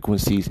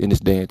frequencies in this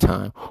day and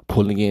time,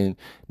 pulling in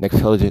next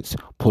intelligence,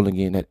 pulling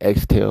in that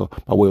exhale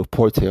by way of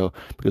portal,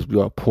 because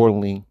we are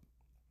portaling,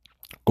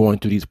 going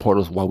through these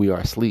portals while we are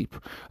asleep.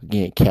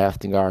 Again,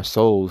 casting our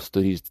souls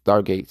through these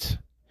stargates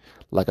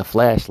like a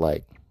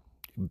flashlight,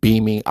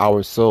 beaming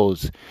our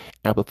souls,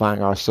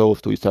 amplifying our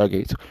souls through these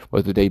stargates,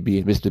 whether they be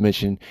in this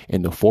dimension,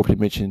 in the fourth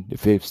dimension, the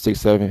fifth,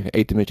 sixth, seventh,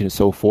 eighth dimension, and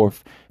so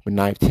forth, the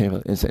ninth,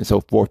 tenth, and so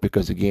forth.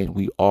 Because again,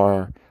 we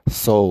are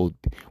soul.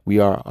 We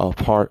are a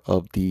part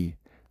of the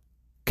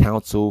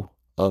Council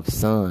of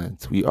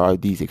Suns. We are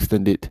these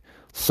extended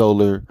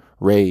solar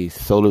rays,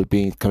 solar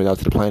beings coming out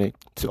to the planet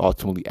to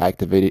ultimately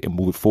activate it and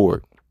move it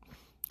forward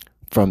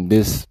from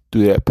this,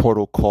 through that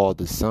portal called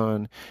the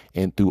sun,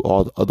 and through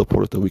all the other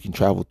portals that we can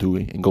travel through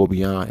and go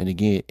beyond, and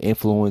again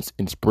influence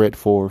and spread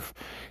forth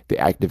the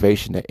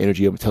activation, that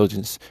energy of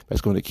intelligence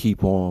that's going to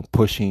keep on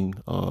pushing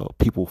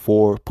people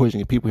forward,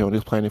 pushing people here on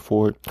this planet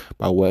forward,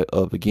 by way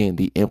of, again,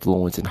 the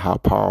influence and how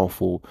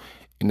powerful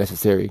and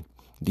necessary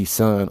the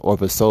sun or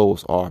the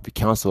souls are. The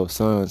council of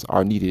suns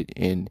are needed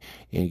in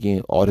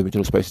again, all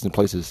dimensional spaces and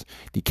places.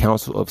 The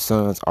council of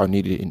suns are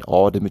needed in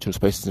all dimensional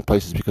spaces and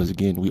places, because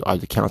again, we are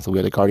the council. We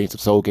are the guardians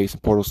of soul gates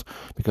and portals,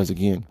 because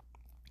again,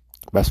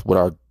 that's what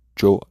our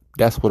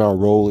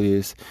role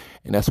is,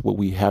 and that's what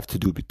we have to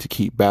do to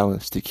keep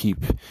balance, to keep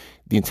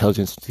the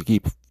intelligence, to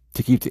keep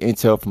the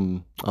intel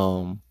from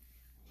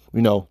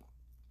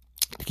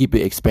to keep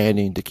it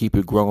expanding, to keep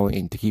it growing,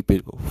 and to keep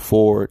it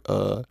forward,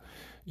 as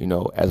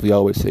we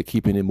always say,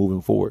 keeping it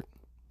moving forward,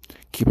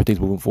 keeping things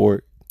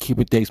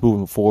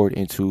moving forward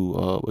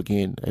into,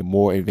 again, a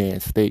more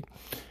advanced state.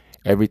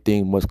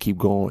 Everything must keep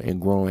going and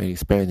growing and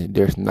expanding.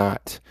 There's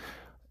not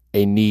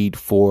a need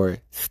for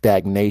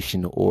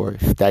stagnation or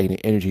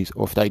stagnant energies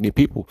or stagnant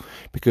people,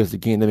 because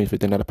again, that means that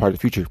they're not a part of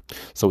the future.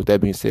 So with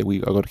that being said,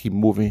 we are going to keep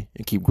moving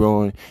and keep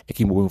growing and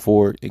keep moving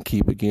forward and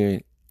keep,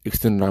 again,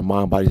 extending our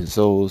mind, bodies, and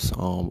souls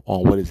on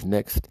what is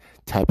next,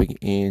 tapping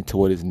into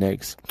what is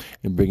next,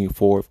 and bringing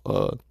forth,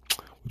 would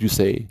you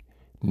say,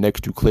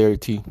 next to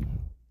clarity,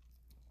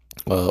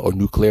 or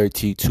new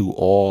clarity to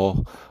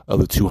all of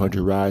the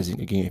 200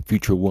 rising. Again,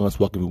 future ones,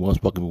 welcome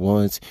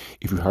ones.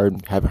 If you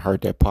haven't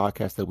heard that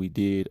podcast that we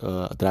did,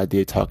 that I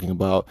did talking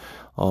about,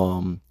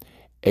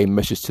 a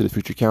message to the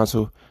future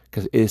council,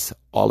 because it's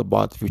all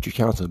about the future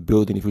council,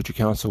 building the future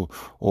council,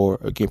 or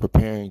again,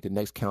 preparing the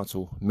next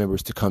council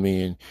members to come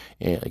in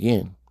and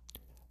again,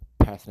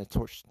 passing the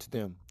torch to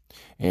them.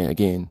 And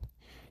again,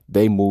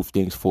 they move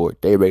things forward.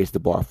 They raise the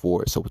bar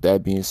forward. So with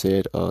that being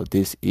said,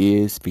 this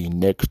is the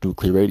Next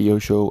Nuclear Radio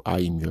Show. I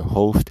am your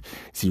host,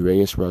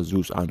 D.E.A.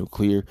 Razus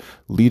Nuclear,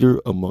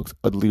 leader amongst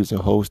other leaders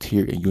and hosts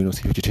here in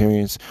UNOC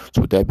Vegetarians.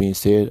 So with that being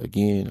said,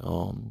 again,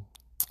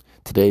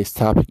 today's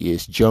topic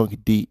is junk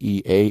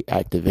D.E.A.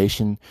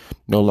 activation.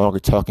 No longer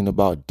talking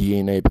about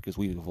DNA because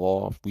we've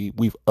evolved.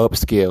 We've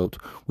upscaled.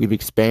 We've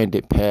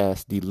expanded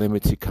past the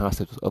limited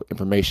concepts of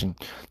information.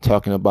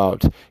 Talking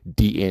about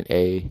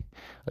DNA.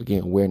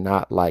 Again, we're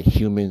not like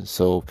humans,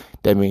 so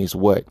that means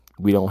what?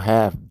 We don't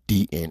have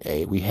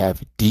DNA. We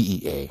have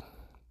D.E.A.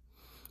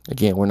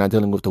 Again, we're not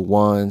dealing with the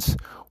ones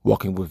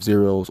walking with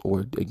zeros,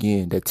 or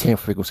again, that 10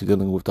 frequency,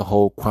 dealing with the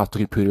whole quantum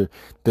computer,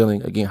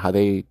 dealing again how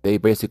they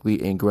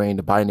basically ingrained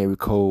the binary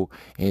code,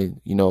 and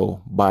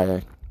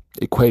by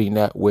equating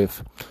that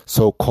with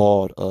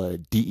so-called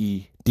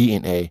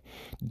DNA,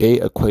 they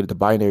equated the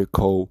binary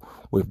code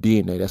with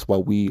DNA. That's why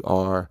we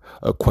are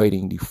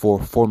equating the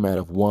format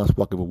of ones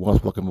walking with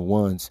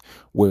ones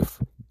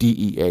with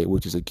D.E.A.,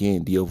 which is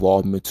again the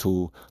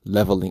evolvmental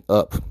leveling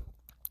up,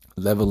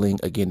 leveling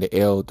again the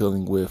L,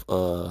 dealing with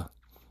a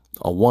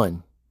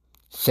one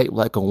shaped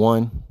like a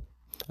one.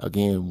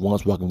 Again,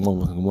 ones walking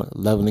one,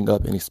 leveling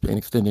up and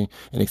extending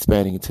and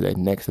expanding into that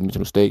next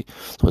dimensional state.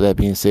 So with that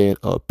being said,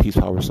 peace,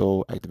 power,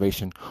 soul,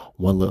 activation,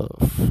 one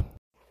love.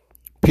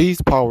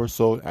 Peace, power,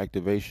 soul,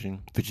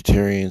 activation,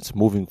 vegetarians,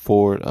 moving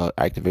forward,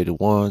 activated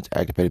ones,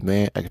 activated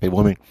man, activated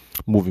woman,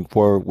 moving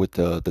forward with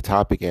the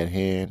topic at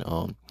hand,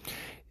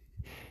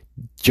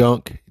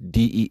 junk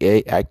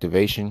D.E.A.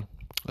 activation.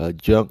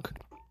 Junk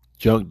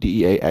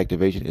D.E.A.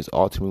 activation is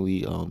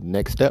ultimately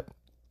next step.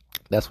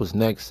 That's what's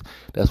next.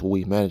 That's what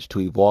we managed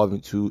to evolve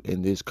into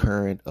in this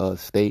current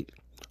state,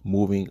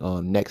 moving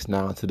next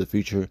now into the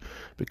future,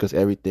 because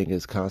everything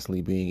is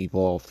constantly being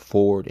evolved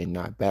forward and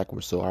not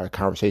backwards. So our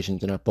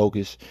conversations and our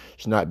focus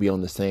should not be on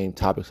the same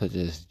topics such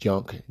as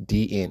junk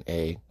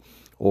DNA,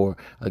 or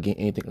again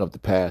anything of the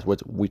past.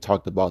 We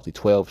talked about the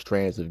 12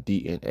 strands of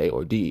DNA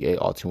or DEA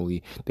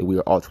ultimately that we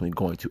are ultimately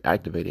going to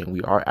activate, and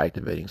we are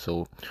activating.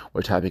 So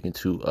we're tapping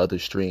into other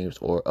streams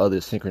or other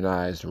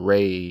synchronized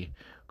ray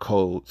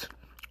codes,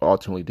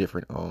 ultimately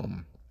different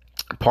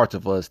parts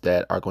of us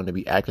that are going to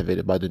be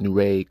activated by the new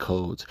ray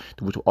codes,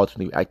 which will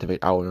ultimately activate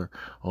our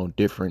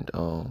different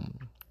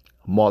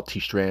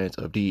multi-strands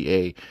of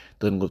DEA,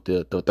 dealing with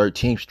the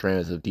 13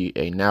 strands of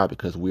DEA now,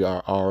 because we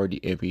are already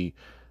in the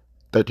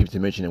 13th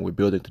dimension and we're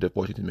building to the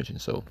 14th dimension.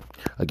 So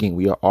again,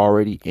 we are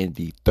already in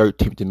the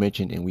 13th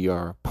dimension and we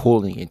are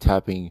pulling and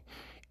tapping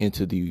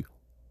into the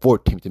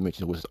 14th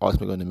dimension, which is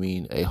ultimately going to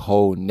mean a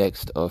whole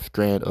next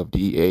strand of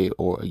DEA,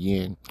 or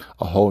again,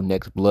 a whole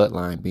next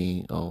bloodline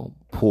being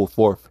pulled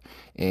forth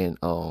and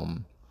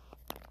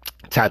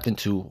tapped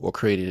into or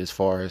created as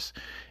far as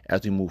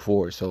we move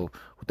forward. So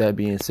with that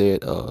being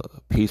said,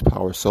 peace,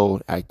 power, soul,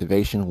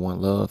 activation,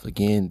 one love.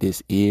 Again,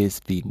 this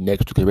is the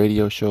Next Nuclear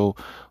Radio Show.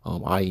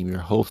 I am your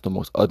host,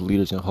 amongst other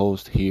leaders and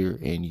hosts here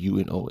in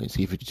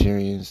UNONC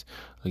Vegetarians.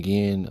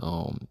 Again,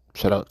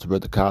 shout out to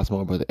Brother Cosmo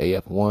and Brother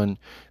AF1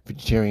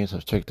 Vegetarians.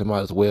 Check them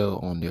out as well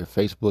on their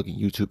Facebook and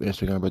YouTube,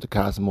 Instagram. Brother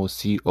Cosmo,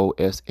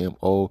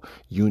 COSMO,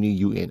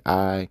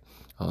 UNI.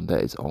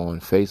 That is on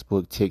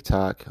Facebook,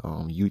 TikTok,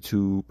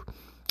 YouTube,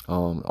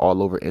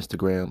 all over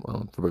Instagram.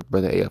 For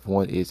Brother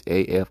AF1 is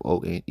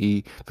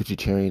AFONE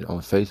Vegetarian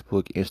on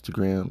Facebook,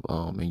 Instagram,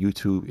 and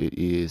YouTube. It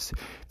is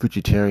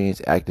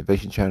Vegetarians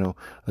Activation Channel.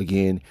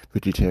 Again,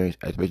 Vegetarians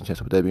Activation Channel.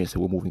 So with that being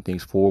said, we're moving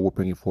things forward. We're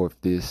bringing forth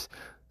this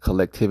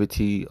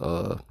collectivity,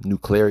 new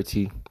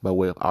clarity by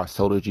way of our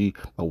solargy,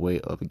 by way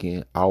of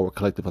again our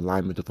collective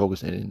alignment to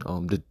focus, and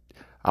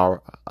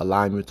our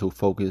alignment to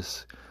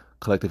focus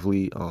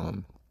collectively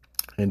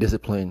and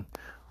discipline,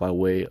 by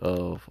way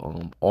of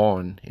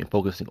on and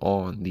focusing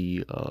on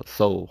the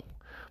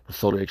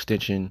solar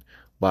extension,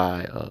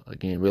 by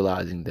again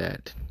realizing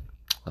that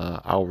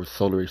our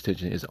solar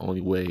extension is the only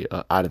way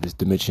out of this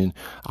dimension,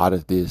 out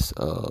of this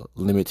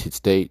limited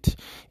state,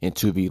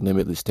 into the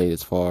limitless state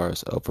as far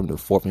as from the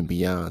fourth and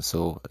beyond.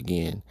 So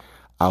again,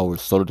 our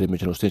solar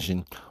dimensional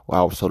extension, or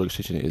our solar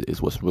extension,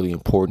 is what's really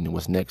important and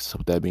what's next. So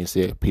with that being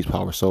said, peace,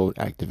 power, soul,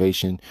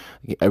 activation,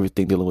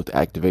 everything dealing with the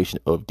activation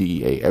of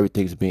DEA,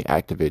 everything's being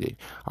activated.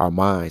 Our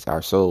minds,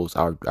 our souls,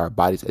 our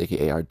bodies,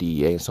 aka our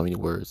DEA in so many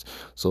words.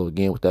 So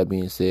again, with that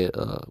being said,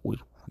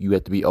 you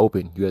have to be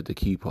open. You have to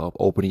keep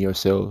opening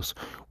yourselves.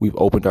 We've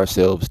opened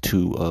ourselves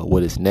to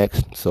what is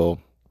next. So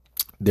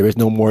there is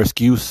no more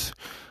excuse.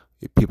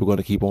 People are going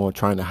to keep on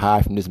trying to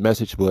hide from this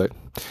message, but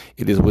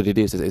it is what it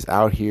is. It's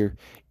out here.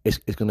 It's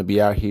going to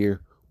be out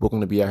here. We're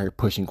going to be out here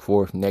pushing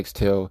forth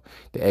Nextel,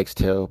 the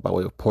Xtel, by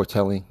way of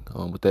foretelling.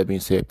 With that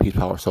being said, peace,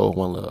 power, soul,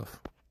 one love.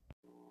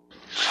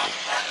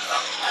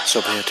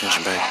 So pay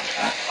attention, baby.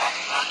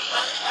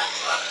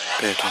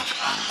 Pay attention.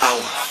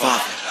 Our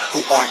Father,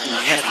 who art in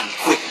heaven,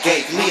 quick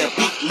gave me a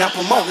beat. Now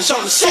promoters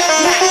on the set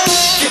now.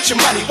 Get your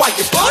money while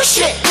you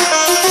bullshit.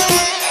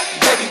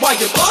 Baby, why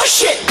you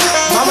bullshit?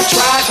 Mama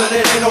tried, but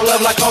it ain't no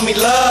love like homie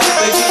love,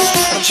 baby.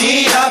 I'm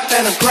G'd up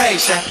and I'm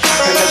crazy.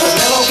 And there's a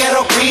mellow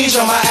ghetto breeze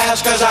on my ass,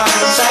 cause I'm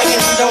sagging.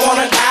 Don't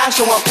wanna die,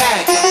 so I'm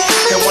packing.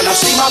 And when I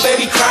see my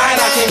baby crying,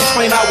 I can't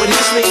explain out with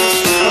his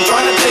needs. I'm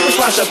trying to take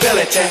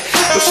responsibility.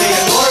 But see,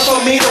 in order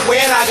for me to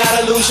win, I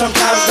gotta lose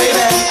sometimes,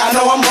 baby. I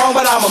know I'm wrong,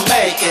 but I'ma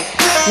make it.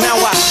 Now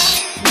I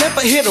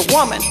never hit a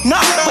woman,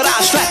 no, but I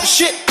slap the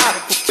shit out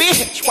of a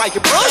bitch. Why you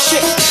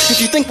bullshit?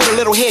 If you think with a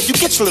little head, you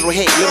get a little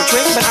head, little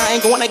trick. But I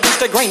ain't going against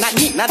the grain, not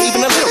me, not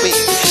even a little bit.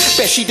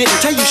 Bet she didn't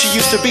tell you she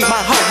used to be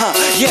my hoe, huh?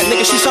 Yeah,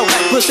 nigga, she sold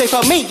that pussy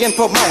for me and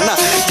for Mona.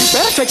 You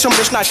better take some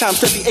of this nighttime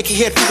stuffy achy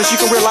head fever so you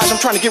can realize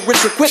I'm trying to get rich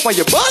real quick while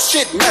you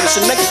bullshit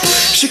medicine, nigga.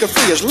 Sugar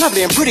free as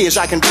lovely and pretty as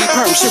I can be.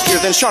 Perm silkier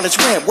than Charlotte's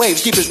Web,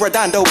 waves deep as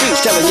Redondo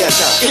Beach. Telling yes,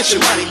 get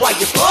your money while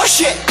you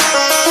bullshit.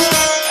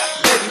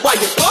 Baby, why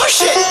you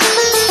bullshit?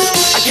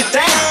 I get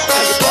down, why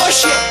you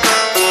bullshit?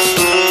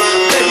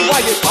 Baby, why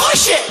you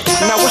bullshit?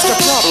 Now what's the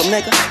problem,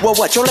 nigga? Well,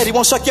 what, your lady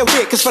won't suck your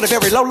dick? Cause for the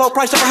very low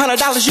price of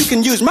 $100, you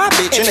can use my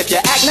bitch. And if you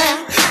act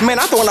now, man,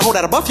 I'm throwing a hold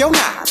out above your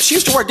knob. She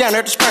used to work down there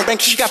at the sperm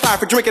bank. She got fired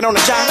for drinking on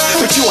the job.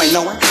 But you ain't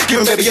knowing.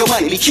 Giving baby your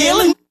money, be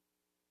killing.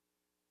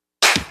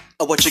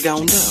 Oh, what you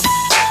gonna do?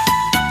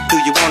 Do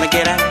you wanna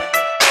get out?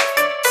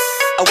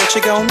 Oh, what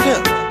you gonna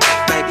do?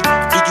 Baby,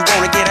 do you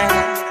wanna get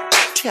out?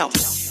 Tell me.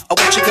 Oh,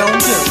 what you gonna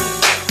do?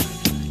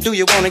 Do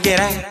you wanna get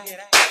out?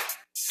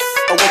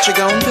 Oh, what you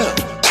gonna do?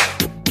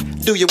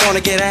 Do you wanna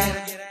get out?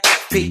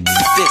 Beat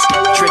this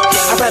trick.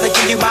 I'd rather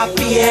give you my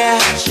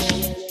bitch.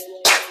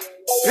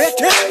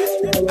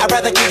 I'd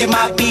rather give you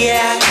my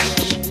bitch.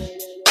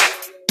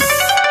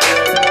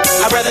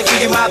 I'd rather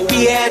give you my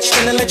bitch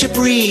than to let you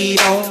breathe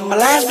on my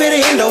last bit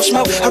of endo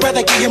smoke. I'd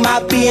rather give you my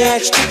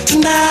bitch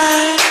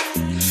tonight.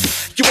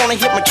 You wanna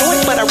hit my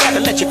joint, but I'd rather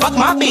let you fuck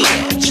my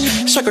bitch.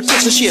 Suck her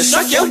tits and she'll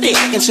suck your dick.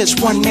 And since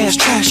one man's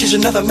trash is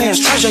another man's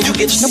treasure, you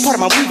get no part of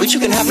my weed, but you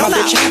can have my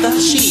bitch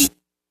either. She.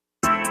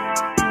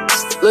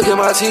 Look at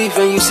my teeth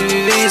and you see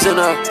VVs in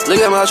her.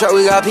 Look at my truck,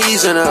 we got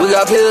peas in her. We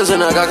got pills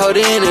in her, got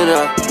codeine in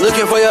her.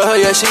 Looking for your her,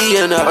 yeah, she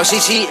in her. Or she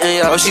cheating,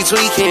 yeah, or she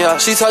tweaking,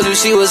 yeah. She told you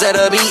she was at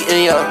a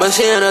beating, yeah. But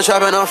she in her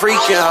trap and I'm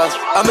freaking her.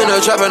 I'm in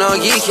her trap and I'm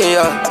geeking,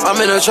 yeah. I'm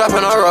in her trap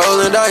and I'm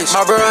rolling dice.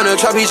 My bro in the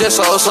trap, he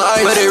just sold some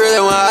ice. But it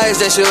really went ice,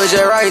 that shit was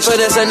just rice. But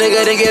this a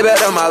nigga didn't get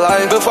back to my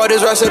life. Before this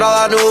rap shit, all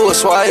I knew was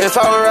swipe. If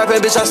I wasn't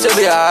rapping, bitch, I still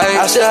be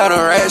alright. I still had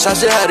them rats, I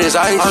still had this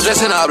ice. I'm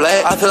dressed in all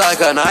black, I feel like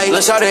a knight.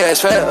 Let's shout it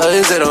as fat, or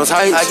is it on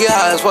tight? I get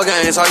high as fuck,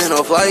 I ain't talking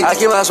no flight. I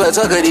keep my sweat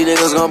tucked, these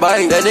niggas gon'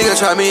 bite. That nigga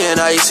try me and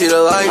now you see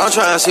the light. I'm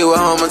trying to see what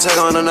home and take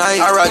on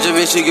tonight. I ride Da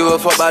Vinci, give a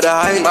fuck about the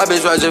height. My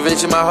bitch ride Da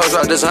Vinci, my hoes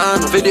rock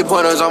design. 50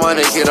 pointers on my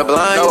neck, get a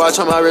blind. No watch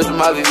on my wrist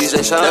with my VVs,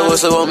 they shine. They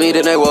whistle on me,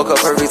 then they woke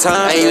up every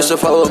time. Ain't used to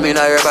fuck with me,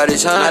 now everybody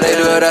shine. Now they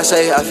do what I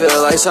say, I feel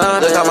like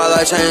sign. Look how my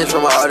life changed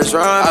from my artist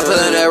rhyme. I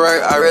feelin' that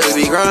work, I really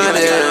be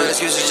grinding.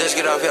 Excuses, just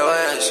get off your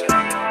ass.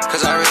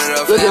 Cause I really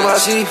love. Look at my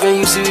teeth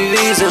and you see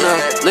VVs in her.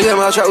 Look at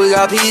my truck, we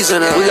got peas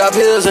in her. We got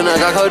pills in her,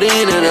 got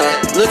codeine in her.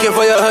 Looking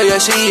for your her, yeah,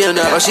 she in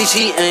her. Or she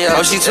cheating, yeah,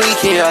 or she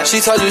tweaking, yeah.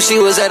 She told you she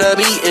was at a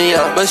beating,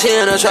 yeah. But she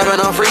in her trap and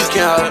I'm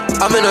freaking her.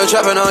 I'm in her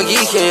trap and I'm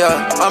geeking,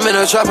 yeah. I'm in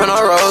her trap and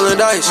I'm rolling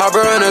dice. My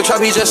bro in the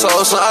trap, he just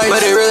sold some ice. But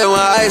it really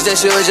went ice, that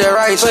shit was just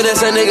rice. But this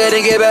a nigga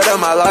didn't get back to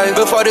my life.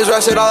 Before this rap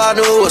shit, all I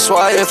knew was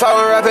swipe. If I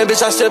wasn't rapping, bitch,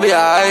 I still be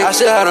alright. I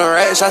still had them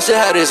rats, I still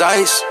had this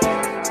ice.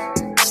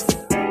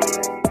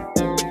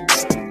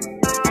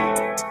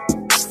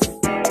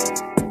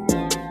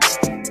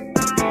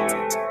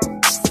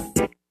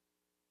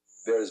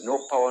 There is no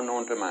power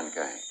known to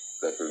mankind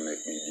that will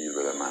make me deal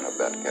with a man of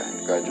that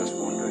kind. I just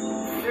won't do it.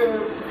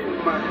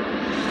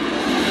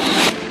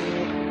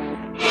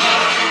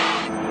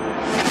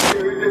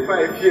 If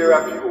I fear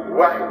of you,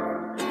 why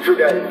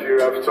should I fear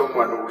of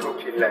someone who's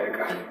looking like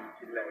I?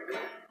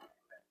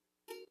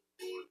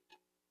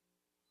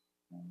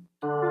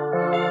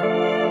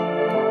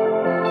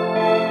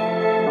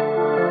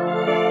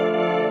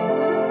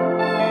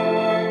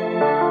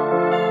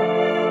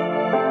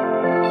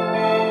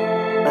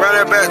 Run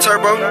that back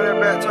turbo.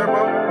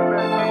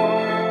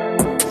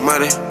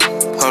 Money,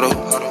 huddle,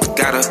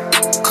 gotta,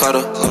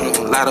 cuddle,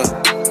 lotta,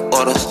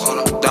 orders,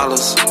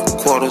 dollars,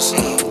 quarters,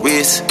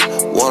 wrist,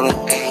 water,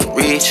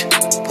 rich,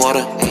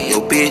 porter,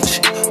 your bitch,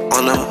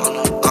 on a,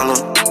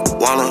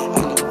 wanna,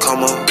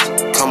 come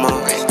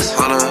on,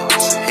 hunter,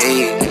 hey,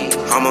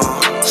 I'm a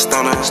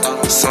stunner,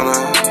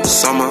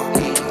 summer,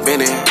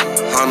 Benny,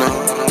 hunter,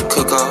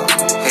 cooker,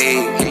 hey,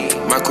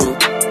 my crew,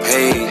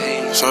 hey,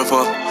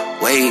 surfer,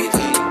 wave.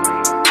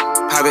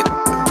 I been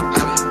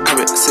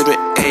sippin'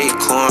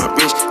 acorn,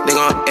 rich nigga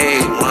on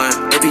A1.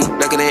 Baby,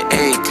 duckin' in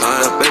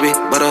acorn, baby,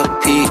 butter.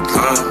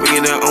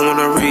 Thinking that I want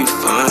a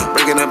refund.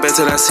 Breaking up bed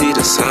till I see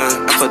the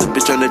sun. I fuck the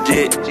bitch on the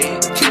jet.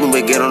 Keep him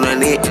back, get on her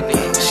neck.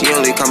 She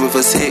only call me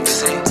for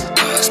 6.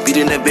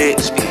 Speeding that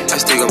bitch. I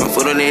still got my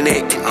foot on their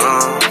neck.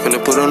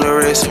 Finna put on the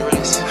wrist.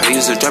 I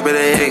used to drop it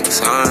at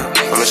X.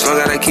 On the strong,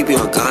 gotta keep you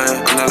a gun.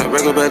 I'm not a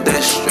regular, but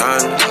that's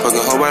strong.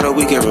 Fucking whole by the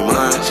week every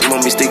month. She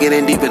want me sticking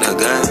in deep in a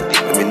gun.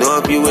 Let me know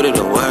if you with it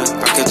or what. If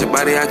I catch your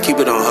body, I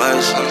keep it on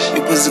hush.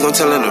 You pussies gon'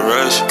 tell in the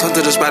rush. Come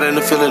to the spot and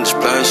the feeling the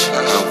splash.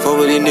 I don't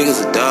fuck with these niggas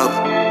a dub.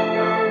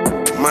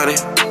 Money,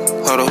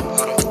 huddle,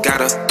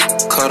 gotta,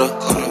 cuddle,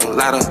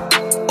 ladder,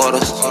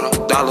 orders,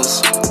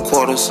 dollars,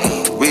 quarters,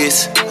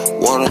 wrist,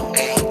 water,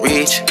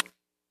 rich.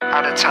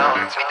 Out of town,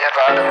 we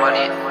never out of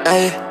money.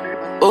 Hey,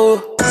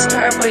 ooh,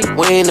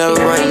 we ain't never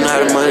running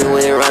out of money,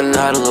 we ain't running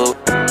out of loot.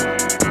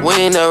 We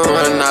ain't never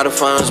running out of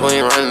funds, we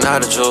ain't running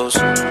out of jewels.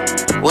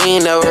 We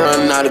ain't never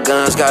running out of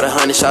guns, got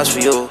 100 shots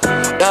for you.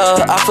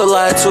 Yeah, I feel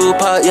like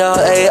Tupac, yeah,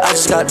 ayy, I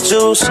just got the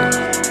juice.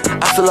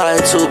 I feel like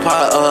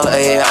Tupac,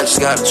 ayy, I just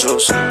got the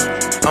juice.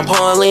 I'm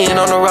pouring lean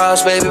on the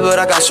rocks, baby, but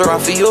I got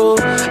Ciroc for you.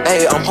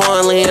 Ayy, I'm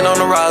pouring lean on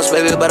the rocks,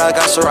 baby, but I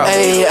got Ciroc.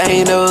 Ayy, I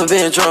ain't never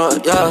been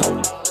drunk, yeah.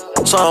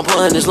 So I'm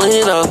pulling this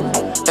lean up,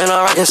 and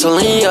I'm rockin'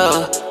 Celine,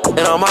 yeah.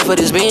 And I'm off of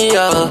this bean,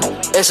 yeah.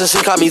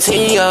 S&C caught me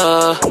teen,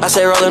 yeah. I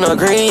say rollin' up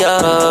green,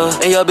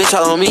 yeah. And your bitch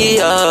all on me,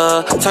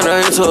 yeah. Turn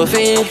her into a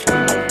fiend.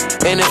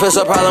 And if it's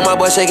a problem, my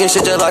boy shaking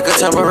shit just like a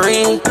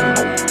tambourine.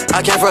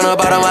 I came from the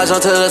bottom, I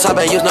jumped to the top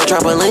and used no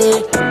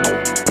trampoline.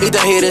 He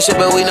think he this shit,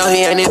 but we know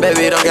he ain't it,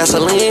 baby, don't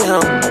gasoline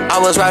him.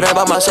 I was riding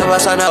by myself, I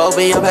signed to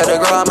open up, had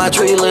to grow out my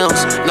tree limbs.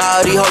 Now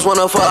all these hoes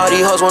wanna fuck, all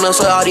these hoes wanna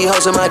suck, all these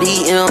hoes in my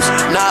DMs.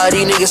 Now all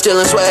these niggas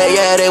stealing swag,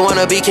 yeah, they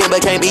wanna be king,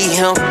 but can't beat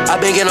him.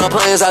 I been getting on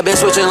planes, I been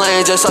switching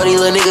lanes, just so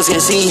these little niggas can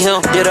see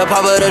him. Get a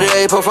pop of the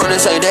day, perform the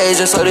same day,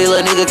 just so these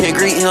little niggas can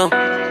greet him.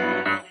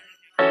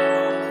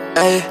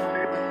 Hey,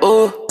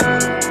 ooh,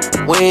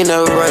 we ain't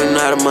never running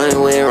out of money,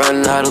 we ain't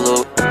running out of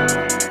loot.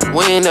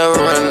 We ain't never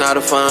running out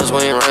of funds, we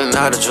ain't running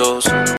out of jewels.